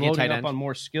 and not taking a tight loading end. up on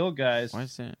more skill guys, Why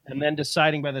is that? and then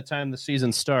deciding by the time the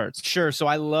season starts. Sure. So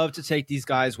I love to take these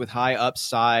guys with high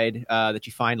upside that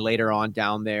you find later on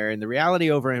down there. And the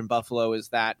reality over in Buffalo is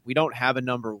that we don't have a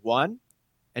number one.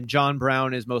 And John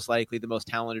Brown is most likely the most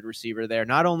talented receiver there.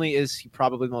 Not only is he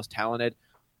probably the most talented,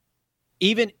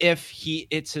 even if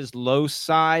it's his low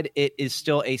side, it is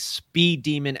still a speed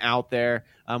demon out there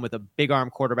with a big arm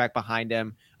quarterback behind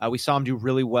him. We saw him do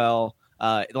really well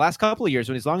the last couple of years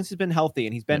as long as he's been healthy,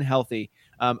 and he's been healthy.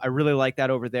 I really like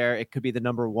that over there. It could be the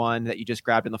number one that you just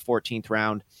grabbed in the 14th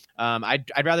round. I'd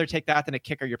rather take that than a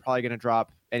kicker you're probably going to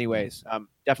drop anyways.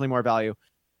 Definitely more value.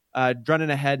 Running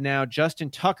ahead now,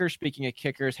 Justin Tucker, speaking of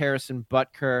kickers, Harrison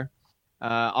Butker,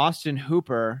 Austin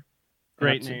Hooper.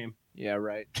 Great name. Yeah,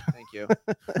 right. Thank you.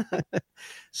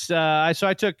 So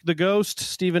I took the Ghost,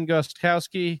 Steven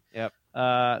Gostkowski. Yep.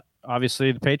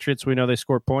 Obviously, the Patriots, we know they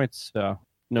score points, so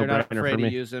They're not no-brainer afraid for to me.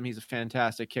 use him. He's a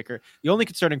fantastic kicker. The only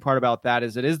concerning part about that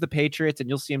is it is the Patriots, and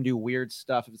you'll see him do weird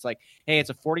stuff. If it's like, hey, it's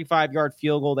a 45-yard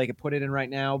field goal, they could put it in right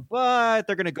now, but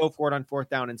they're going to go for it on fourth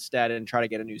down instead and try to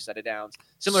get a new set of downs.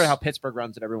 Similar to how Pittsburgh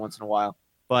runs it every once in a while.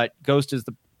 But Ghost is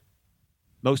the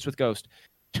most with Ghost.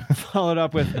 Followed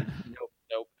up with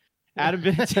nope. Adam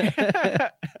Vinatieri.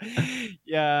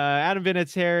 Adam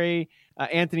Vinatieri,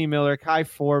 Anthony Miller, Kai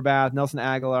Forbath, Nelson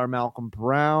Aguilar, Malcolm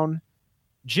Brown,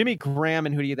 Jimmy Graham,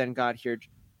 and who do you then got here?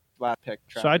 Last pick.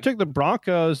 So I took the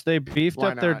Broncos. They beefed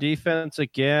Why up their not? defense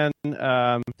again.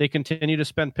 They continue to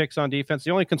spend picks on defense.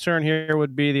 The only concern here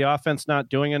would be the offense not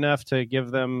doing enough to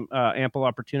give them ample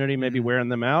opportunity, maybe wearing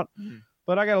them out.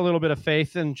 But I got a little bit of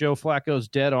faith in Joe Flacco's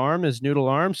dead arm, his noodle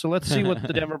arm. So let's see what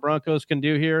the Denver Broncos can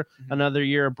do here. Another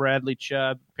year of Bradley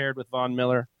Chubb paired with Von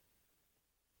Miller.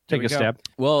 Take a step.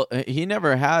 Well, he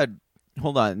never had.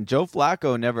 Hold on, Joe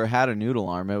Flacco never had a noodle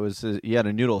arm. He had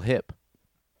a noodle hip.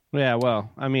 Yeah,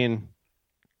 well, I mean,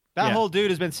 That whole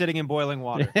dude has been sitting in boiling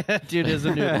water. dude is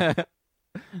a noodle.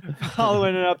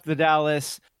 Following it up, the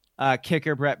Dallas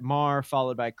kicker, Brett Maher,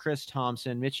 followed by Chris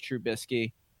Thompson, Mitch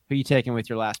Trubisky. Who you taking with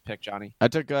your last pick, Johnny? I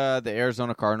took the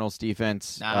Arizona Cardinals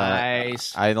defense.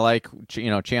 Nice. I like,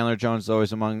 Chandler Jones is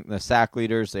always among the sack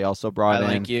leaders. They also brought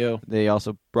They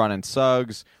also brought in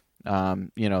Suggs.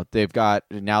 They've got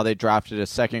now they drafted a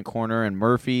second corner in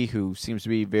Murphy, who seems to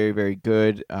be very, very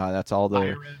good. That's all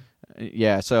the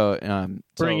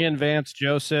Bring in Vance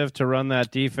Joseph to run that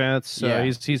defense. So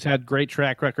he's had great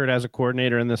track record as a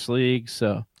coordinator in this league.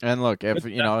 So and look, if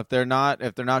they're not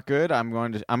good, I'm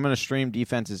going to stream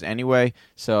defenses anyway.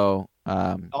 So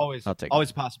always I'll take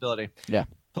always a possibility. Yeah.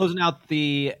 Closing out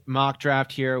the mock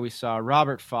draft here, we saw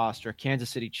Robert Foster, Kansas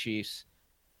City Chiefs,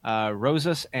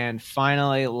 Rosas, and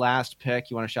finally last pick.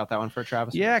 You want to shout that one for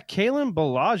Travis? Yeah, Kalen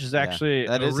Ballage is actually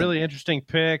a really interesting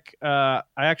pick. I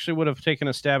actually would have taken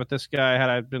a stab at this guy had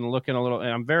I been looking a little.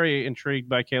 And I'm very intrigued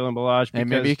by Kalen Ballage. And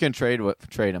maybe you can trade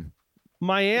him.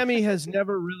 Miami has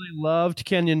never really loved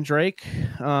Kenyon Drake,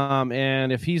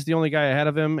 and if he's the only guy ahead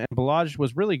of him, and Ballage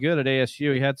was really good at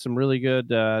ASU, he had some really good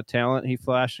talent. He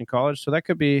flashed in college, so that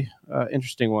could be an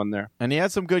interesting one there. And he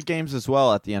had some good games as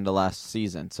well at the end of last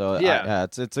season. So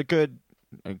it's a good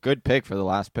pick for the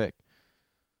last pick.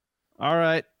 All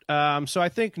right. So I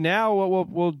think now what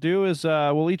we'll do is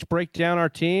we'll each break down our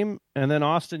team, and then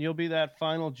Austin, you'll be that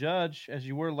final judge as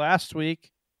you were last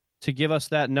week to give us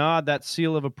that nod, that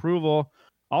seal of approval.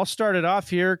 I'll start it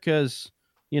off here because,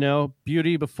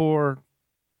 beauty before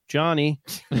Johnny.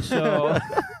 So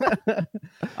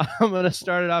I'm going to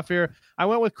start it off here. I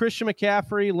went with Christian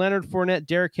McCaffrey, Leonard Fournette,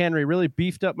 Derrick Henry. Really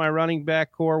beefed up my running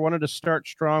back core. Wanted to start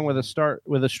strong with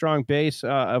a strong base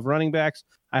of running backs.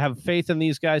 I have faith in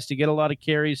these guys to get a lot of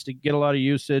carries, to get a lot of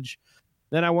usage.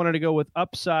 Then I wanted to go with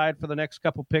upside for the next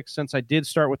couple picks since I did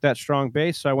start with that strong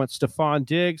base. So I went Stephon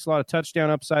Diggs, a lot of touchdown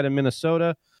upside in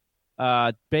Minnesota.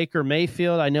 Baker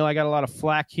Mayfield, I know I got a lot of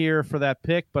flack here for that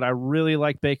pick, but I really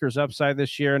like Baker's upside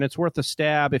this year, and it's worth a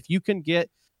stab. If you can get,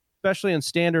 especially in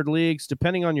standard leagues,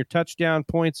 depending on your touchdown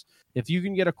points, if you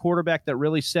can get a quarterback that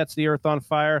really sets the earth on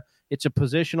fire, it's a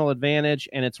positional advantage,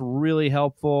 and it's really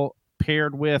helpful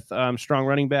paired with strong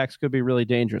running backs. Could be really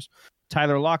dangerous.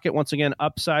 Tyler Lockett, once again,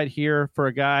 upside here for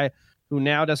a guy who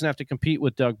now doesn't have to compete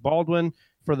with Doug Baldwin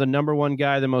for the number one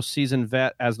guy, the most seasoned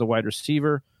vet as the wide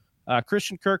receiver.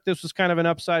 Christian Kirk, this was kind of an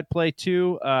upside play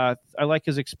too. I like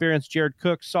his experience. Jared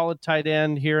Cook, solid tight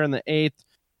end here in the 8th.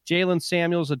 Jalen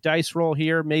Samuels, a dice roll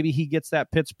here. Maybe he gets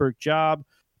that Pittsburgh job.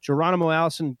 Geronimo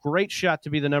Allison, great shot to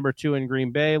be the number 2 in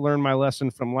Green Bay. Learned my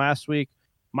lesson from last week.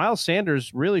 Miles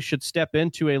Sanders really should step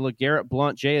into a LeGarrette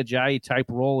Blount, Jay Ajayi type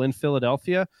role in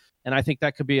Philadelphia. And I think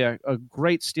that could be a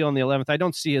great steal in the 11th. I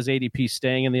don't see his ADP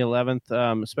staying in the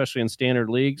 11th, especially in standard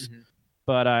leagues,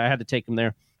 but I had to take him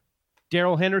there.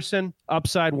 Darrell Henderson,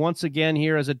 upside once again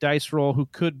here as a dice roll, who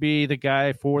could be the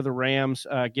guy for the Rams,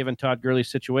 given Todd Gurley's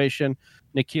situation.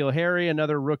 N'Keal Harry,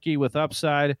 another rookie with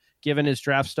upside, given his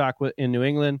draft stock in New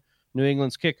England. New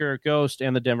England's kicker, Ghost,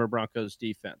 and the Denver Broncos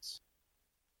defense.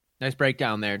 Nice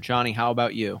breakdown there. Johnny, how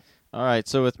about you? All right,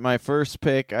 so with my first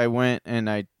pick, I went and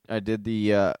I did the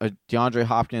DeAndre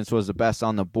Hopkins was the best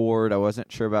on the board. I wasn't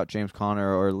sure about James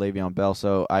Conner or Le'Veon Bell,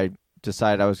 so I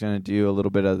decided I was going to do a little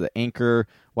bit of the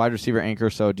wide receiver anchor,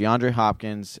 so DeAndre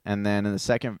Hopkins. And then in the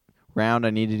second round,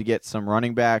 I needed to get some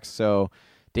running backs, so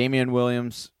Damian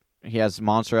Williams, he has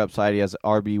monster upside. He has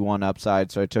RB1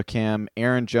 upside, so I took him.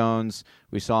 Aaron Jones,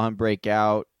 we saw him break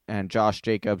out, and Josh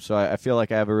Jacobs, so I feel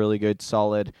like I have a really good,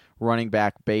 solid running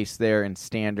back base there in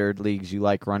standard leagues. You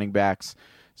like running backs.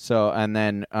 So, and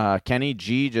then Kenny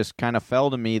G just kind of fell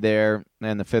to me there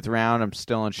in the 5th round. I'm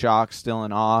still in shock, still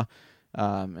in awe.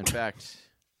 In fact,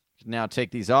 now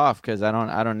take these off because I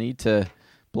don't need to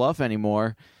bluff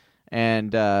anymore.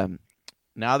 And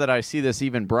now that I see this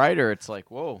even brighter, it's like,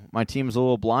 whoa, my team's a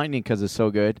little blinding because it's so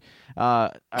good.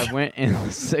 I went in the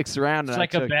 6th round. It's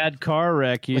like a bad car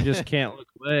wreck. You just can't look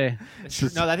away.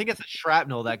 No, I think it's a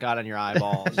shrapnel that got on your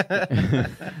eyeballs.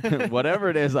 Whatever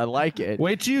it is, I like it.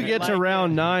 Wait till you get to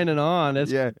round 9 and on.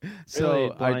 It's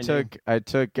So I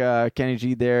took Kenny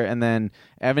G there, and then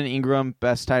Evan Ingram,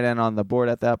 best tight end on the board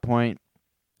at that point.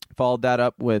 Followed that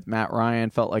up with Matt Ryan.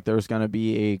 Felt like there was going to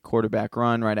be a quarterback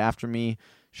run right after me.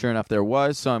 Sure enough, there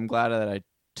was, so I'm glad that I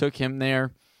took him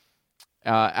there.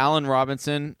 Allen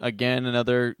Robinson, again,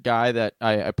 another guy that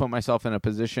I put myself in a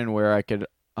position where I could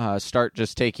start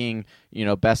just taking,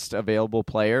 best available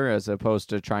player as opposed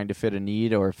to trying to fit a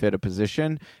need or fit a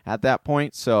position at that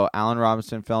point. So Allen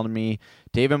Robinson fell to me.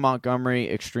 David Montgomery,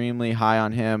 extremely high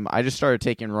on him. I just started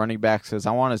taking running backs because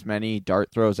I want as many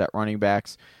dart throws at running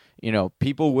backs.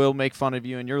 People will make fun of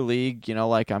you in your league,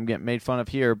 like I'm getting made fun of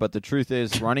here, but the truth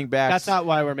is running backs. That's not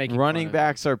why we're making running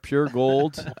backs are pure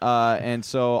gold. And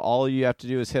so all you have to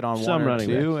do is hit on some one or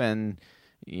two backs.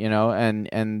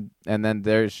 and then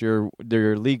there's your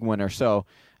league winner. So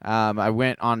I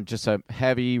went on just a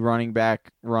heavy running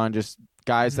back run, just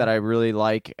guys that I really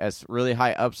like as really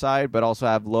high upside, but also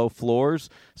have low floors.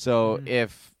 So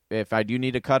if I do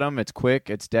need to cut them, it's quick,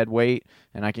 it's dead weight,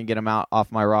 and I can get them out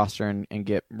off my roster and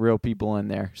get real people in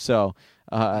there. So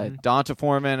Donta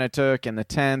Foreman I took in the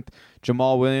 10th.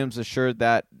 Jamal Williams assured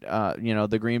that,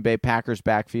 the Green Bay Packers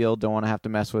backfield don't want to have to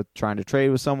mess with trying to trade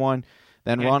with someone.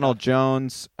 Then Ronald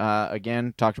Jones,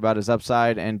 again, talked about his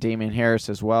upside, and Damian Harris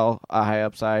as well, a high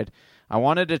upside. I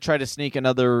wanted to try to sneak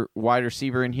another wide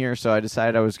receiver in here, so I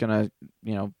decided I was going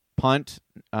to, punt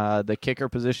the kicker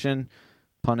position,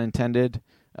 pun intended.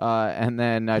 And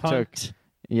then I took,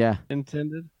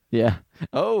 intended. Yeah.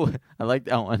 Oh, I like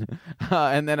that one.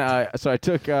 And then so I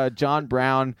took John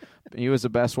Brown. He was the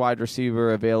best wide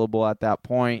receiver available at that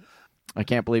point. I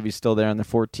can't believe he's still there in the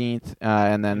 14th.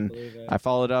 And then I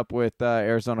followed up with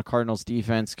Arizona Cardinals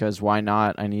defense because why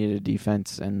not? I needed a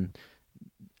defense, and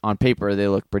on paper they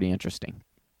look pretty interesting.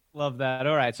 Love that.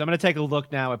 All right, so I'm going to take a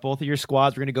look now at both of your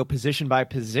squads. We're going to go position by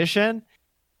position.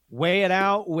 Weigh it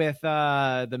out with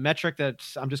the metric that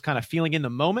I'm just kind of feeling in the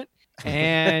moment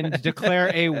and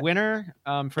declare a winner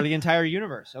for the entire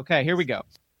universe. Okay, here we go.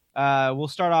 We'll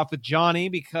start off with Johnny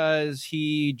because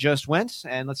he just went,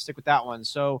 and let's stick with that one.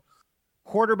 So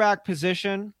quarterback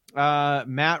position,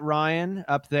 Matt Ryan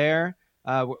up there.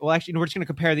 Well, actually, we're just going to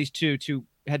compare these two to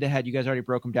head-to-head. You guys already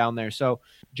broke them down there. So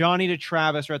Johnny to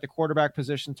Travis are at the quarterback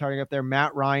position, starting up there.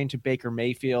 Matt Ryan to Baker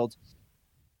Mayfield.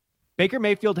 Baker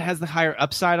Mayfield has the higher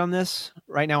upside on this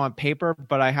right now on paper,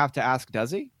 but I have to ask,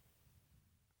 does he?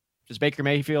 Does Baker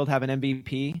Mayfield have an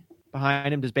MVP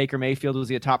behind him? Does Baker Mayfield, was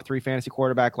he a top 3 fantasy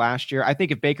quarterback last year? I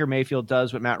think if Baker Mayfield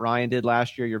does what Matt Ryan did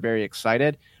last year, you're very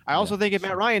excited. I also think if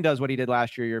Matt Ryan does what he did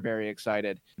last year, you're very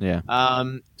excited. Yeah.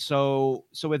 So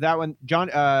with that one,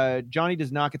 Johnny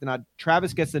does not get the nod.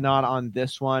 Travis gets the nod on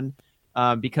this one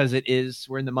because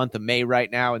we're in the month of May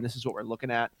right now, and this is what we're looking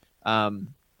at.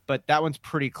 But that one's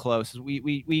pretty close.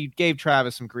 We gave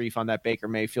Travis some grief on that Baker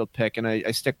Mayfield pick, and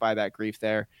I stick by that grief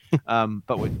there.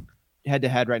 But with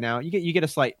head-to-head right now, you get a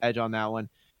slight edge on that one.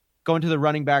 Going to the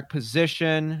running back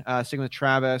position, sticking with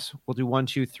Travis, we'll do 1,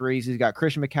 2, 3s. He's got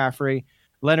Christian McCaffrey,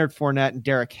 Leonard Fournette, and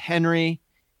Derrick Henry.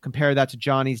 Compare that to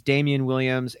Johnny's Damian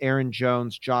Williams, Aaron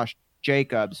Jones, Josh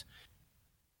Jacobs.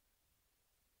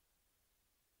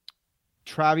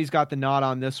 Travis got the nod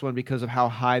on this one because of how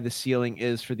high the ceiling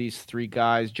is for these 3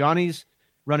 guys. Johnny's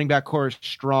running back core is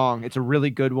strong. It's a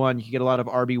really good one. You can get a lot of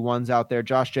RB1s out there.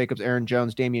 Josh Jacobs, Aaron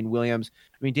Jones, Damian Williams.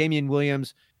 I mean, Damian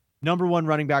Williams, number 1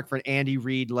 running back for an Andy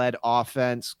Reid-led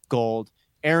offense, gold.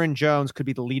 Aaron Jones could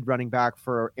be the lead running back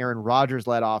for Aaron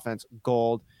Rodgers-led offense,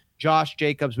 gold. Josh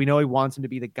Jacobs, we know he wants him to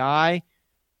be the guy,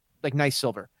 like nice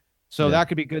silver. So that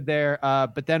could be good there.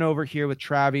 But then over here with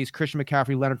Travis, Christian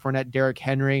McCaffrey, Leonard Fournette, Derrick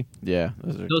Henry. Yeah.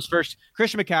 Those first,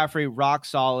 Christian McCaffrey, rock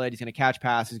solid. He's going to catch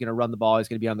passes. He's going to run the ball. He's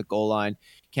going to be on the goal line.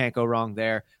 Can't go wrong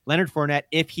there. Leonard Fournette,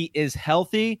 if he is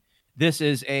healthy, this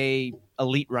is a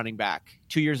elite running back.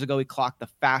 2 years ago, he clocked the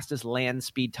fastest land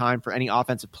speed time for any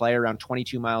offensive player, around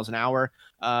 22 miles an hour.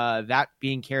 That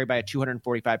being carried by a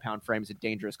 245-pound frame is a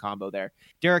dangerous combo there.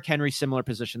 Derrick Henry, similar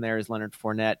position there as Leonard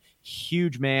Fournette.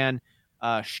 Huge man.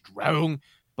 Strong,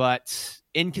 but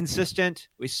inconsistent.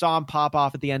 We saw him pop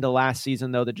off at the end of last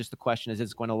season, though. The question is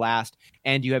it going to last?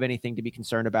 And do you have anything to be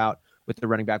concerned about with the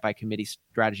running back by committee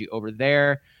strategy over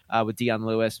there with Dion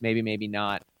Lewis? Maybe, maybe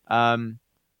not.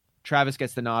 Travis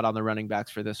gets the nod on the running backs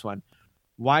for this one.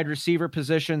 Wide receiver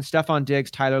position, Stephon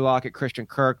Diggs, Tyler Lockett, Christian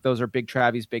Kirk. Those are Big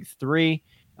Travis' big 3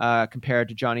 compared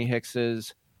to Johnny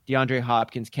Hicks's DeAndre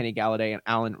Hopkins, Kenny Galladay, and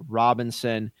Allen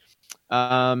Robinson.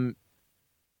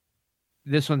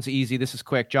 This one's easy. This is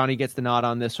quick. Johnny gets the nod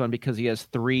on this one because he has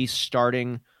 3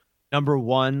 starting number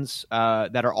 1s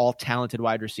that are all talented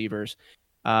wide receivers.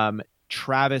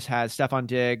 Travis has Stephon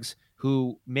Diggs,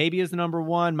 who maybe is the number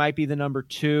 1, might be the number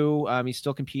 2. He's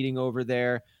still competing over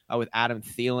there with Adam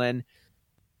Thielen.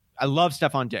 I love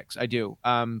Stephon Diggs. I do.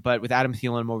 But with Adam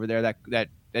Thielen over there,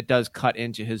 that does cut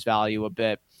into his value a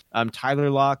bit. Tyler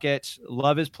Lockett,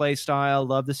 love his play style,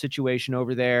 love the situation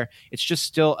over there. It's just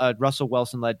still a Russell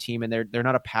Wilson-led team, and they're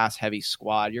not a pass-heavy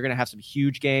squad. You're going to have some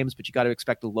huge games, but you got to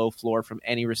expect a low floor from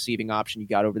any receiving option you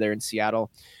got over there in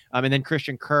Seattle. And then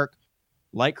Christian Kirk,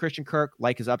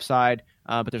 like his upside,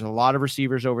 but there's a lot of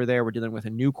receivers over there. We're dealing with a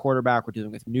new quarterback. We're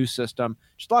dealing with a new system.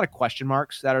 Just a lot of question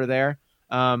marks that are there.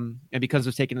 And because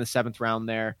of taking the 7th round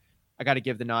there, I got to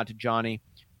give the nod to Johnny.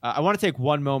 I want to take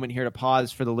one moment here to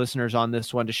pause for the listeners on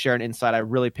this one to share an insight I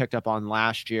really picked up on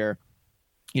last year,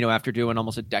 after doing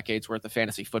almost a decade's worth of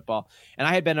fantasy football. And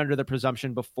I had been under the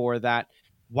presumption before that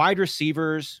wide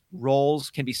receivers'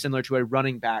 roles can be similar to a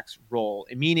running back's role,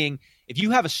 meaning if you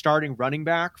have a starting running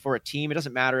back for a team, it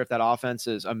doesn't matter if that offense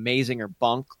is amazing or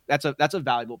bunk. That's a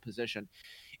valuable position.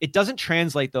 It doesn't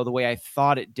translate, though, the way I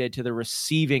thought it did to the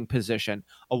receiving position.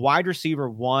 A wide receiver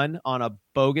 1 on a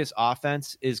bogus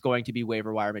offense is going to be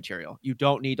waiver wire material. You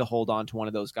don't need to hold on to one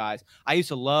of those guys. I used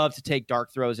to love to take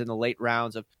dark throws in the late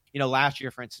rounds of, last year,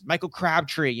 for instance, Michael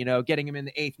Crabtree, getting him in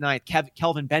the 8th, 9th,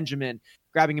 Kelvin Benjamin,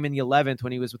 grabbing him in the 11th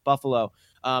when he was with Buffalo.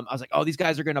 I was like, oh, these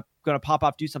guys are going to pop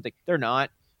off, do something. They're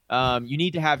not. You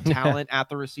need to have talent at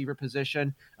the receiver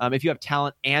position. If you have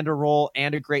talent and a role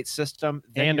and a great system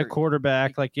and a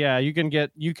quarterback, you can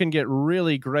get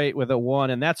really great with a 1,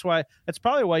 and that's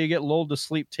probably why you get lulled to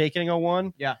sleep taking a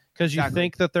 1. Yeah, because you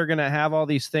think that they're going to have all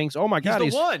these things. Oh my God,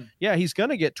 he's the 1. Yeah, he's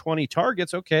going to get 20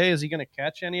 targets. Okay, is he going to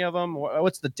catch any of them?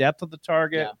 What's the depth of the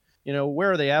target? Yeah.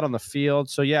 Where are they at on the field?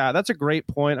 So yeah, that's a great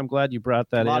point. I'm glad you brought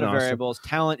that in. A lot of variables.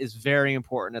 Talent is very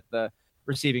important at the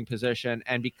receiving position,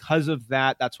 and because of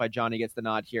that, that's why Johnny gets the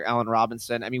nod here. Allen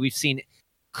Robinson, I mean, we've seen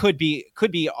could be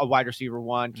a wide receiver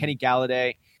 1. Kenny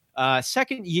Galladay,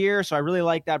 2nd year, so I really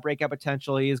like that breakout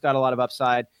potential. He's got a lot of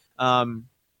upside.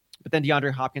 But then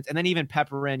DeAndre Hopkins, and then even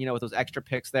pepper in, with those extra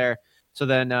picks there. So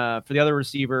then for the other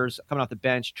receivers coming off the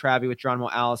bench, Travis with Geronimo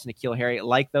Allison, N'Keal Harry,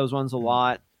 like those ones a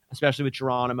lot, especially with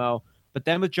Geronimo. But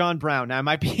then with John Brown, now I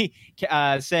might be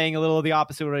saying a little of the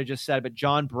opposite of what I just said, but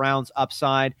John Brown's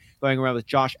upside going around with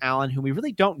Josh Allen, whom we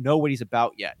really don't know what he's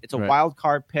about yet. It's a wild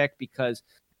card pick because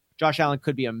Josh Allen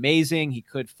could be amazing. He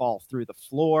could fall through the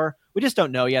floor. We just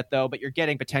don't know yet, though, but you're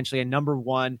getting potentially a number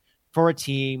one for a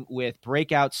team with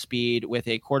breakout speed, with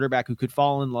a quarterback who could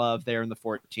fall in love there in the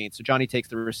 14th. So Johnny takes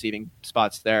the receiving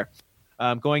spots there.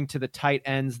 Going to the tight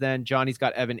ends then, Johnny's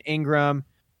got Evan Ingram.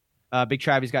 Big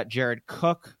Travy's got Jared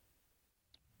Cook.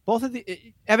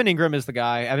 Evan Ingram is the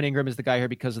guy. Evan Ingram is the guy here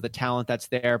because of the talent that's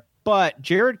there. But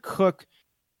Jared Cook,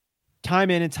 time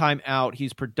in and time out,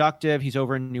 he's productive. He's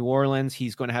over in New Orleans.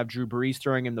 He's going to have Drew Brees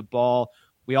throwing him the ball.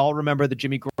 We all remember the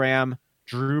Jimmy Graham,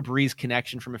 Drew Brees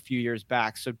connection from a few years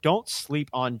back. So don't sleep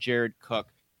on Jared Cook.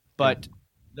 But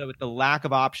the lack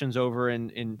of options over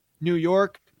in New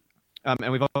York,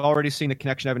 and we've already seen the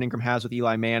connection Evan Ingram has with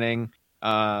Eli Manning.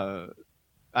 I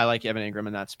like Evan Ingram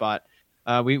in that spot.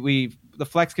 The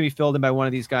flex can be filled in by one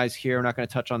of these guys here. We're not going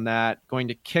to touch on that. Going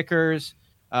to kickers.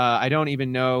 I don't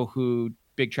even know who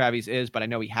Big Travis is, but I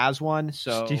know he has one.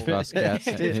 So he's got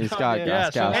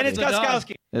Gostkowski. And it's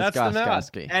Gostkowski. It's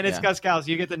Gostkowski. And it's Gostkowski.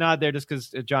 You get the nod there just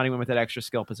because Johnny went with that extra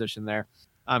skill position there.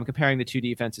 Comparing the two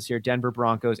defenses here, Denver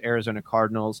Broncos, Arizona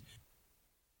Cardinals.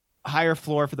 Higher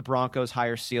floor for the Broncos,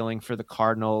 higher ceiling for the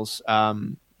Cardinals.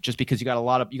 Just because you got a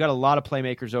lot of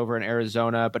playmakers over in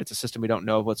Arizona, but it's a system we don't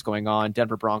know what's going on.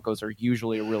 Denver Broncos are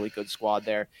usually a really good squad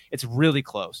there. It's really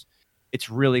close. It's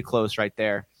really close right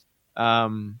there.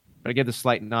 But I give the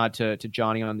slight nod to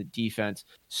Johnny on the defense.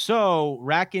 So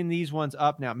racking these ones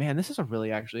up now. Man, this is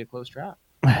actually a close draft.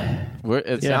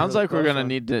 It sounds like we're going to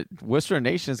need to – Whisper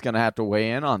Nation's going to have to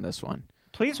weigh in on this one.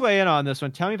 Please weigh in on this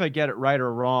one. Tell me if I get it right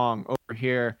or wrong over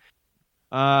here.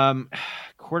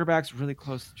 Quarterback's really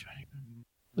close to Johnny.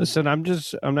 Listen, I'm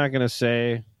not going to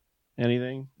say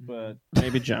anything, but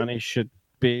maybe Johnny should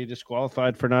be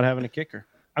disqualified for not having a kicker.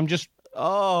 I don't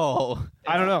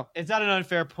know. It's not an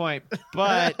unfair point,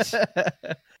 but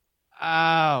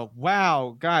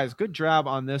wow, guys, good job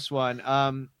on this one.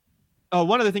 One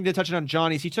other thing to touch on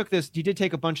Johnny is he did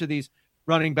take a bunch of these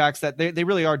running backs that they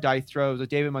really are dice throws with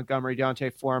David Montgomery,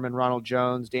 Deontay Foreman, Ronald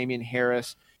Jones, Damian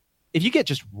Harris. If you get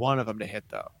just one of them to hit,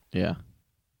 though,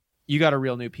 you got a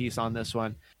real new piece on this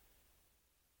one.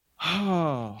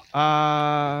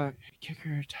 Kicker,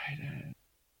 tight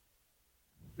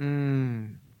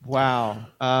end.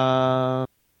 Wow.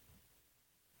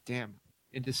 Damn.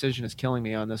 Indecision is killing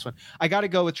me on this one. I got to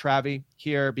go with Travi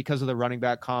here because of the running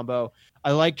back combo.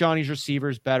 I like Johnny's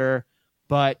receivers better,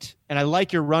 and I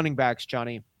like your running backs,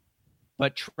 Johnny.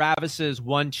 But Travis's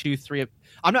 1, 2, 3.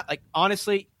 I'm not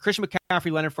honestly, Christian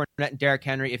McCaffrey, Leonard Fournette, and Derrick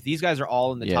Henry. If these guys are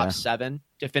all in the top 7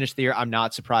 to finish the year, I'm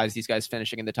not surprised these guys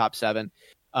finishing in the top 7.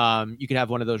 You could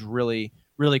have one of those really,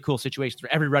 really cool situations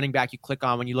where every running back you click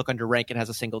on when you look under rank, it has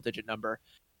a single digit number.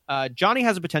 Johnny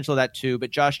has a potential of that too, but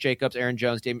Josh Jacobs, Aaron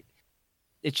Jones,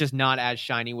 it's just not as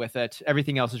shiny with it.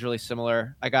 Everything else is really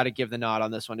similar. I got to give the nod on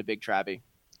this one to Big Travi.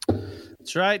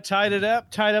 That's right. Tied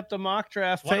up the mock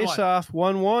draft face off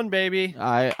 1-1, baby.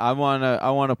 I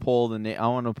want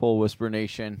to pull Whisper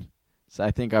Nation. So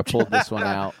I think I pulled this one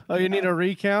out. Oh, you need a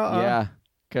recount? Yeah,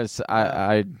 because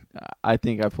I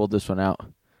think I pulled this one out.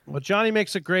 Well, Johnny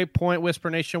makes a great point, Whisper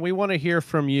Nation. We want to hear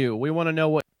from you. We want to know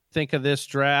what you think of this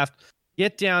draft.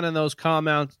 Get down in those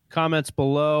comments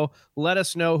below. Let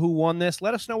us know who won this.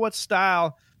 Let us know what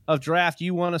style of draft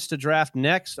you want us to draft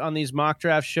next on these mock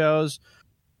draft shows.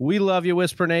 We love you,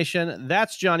 Whisper Nation.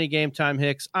 That's Johnny Game Time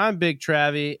Hicks. I'm Big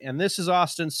Travi, and this is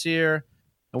Austin Sear,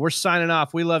 and we're signing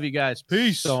off. We love you guys.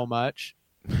 Peace so much.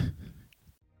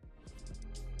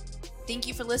 Thank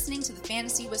you for listening to the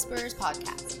Fantasy Whisperers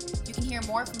podcast. You can hear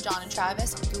more from John and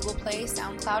Travis on Google Play,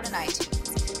 SoundCloud, and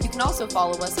iTunes. You can also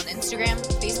follow us on Instagram,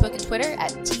 Facebook, and Twitter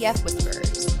at TF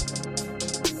Whisperers.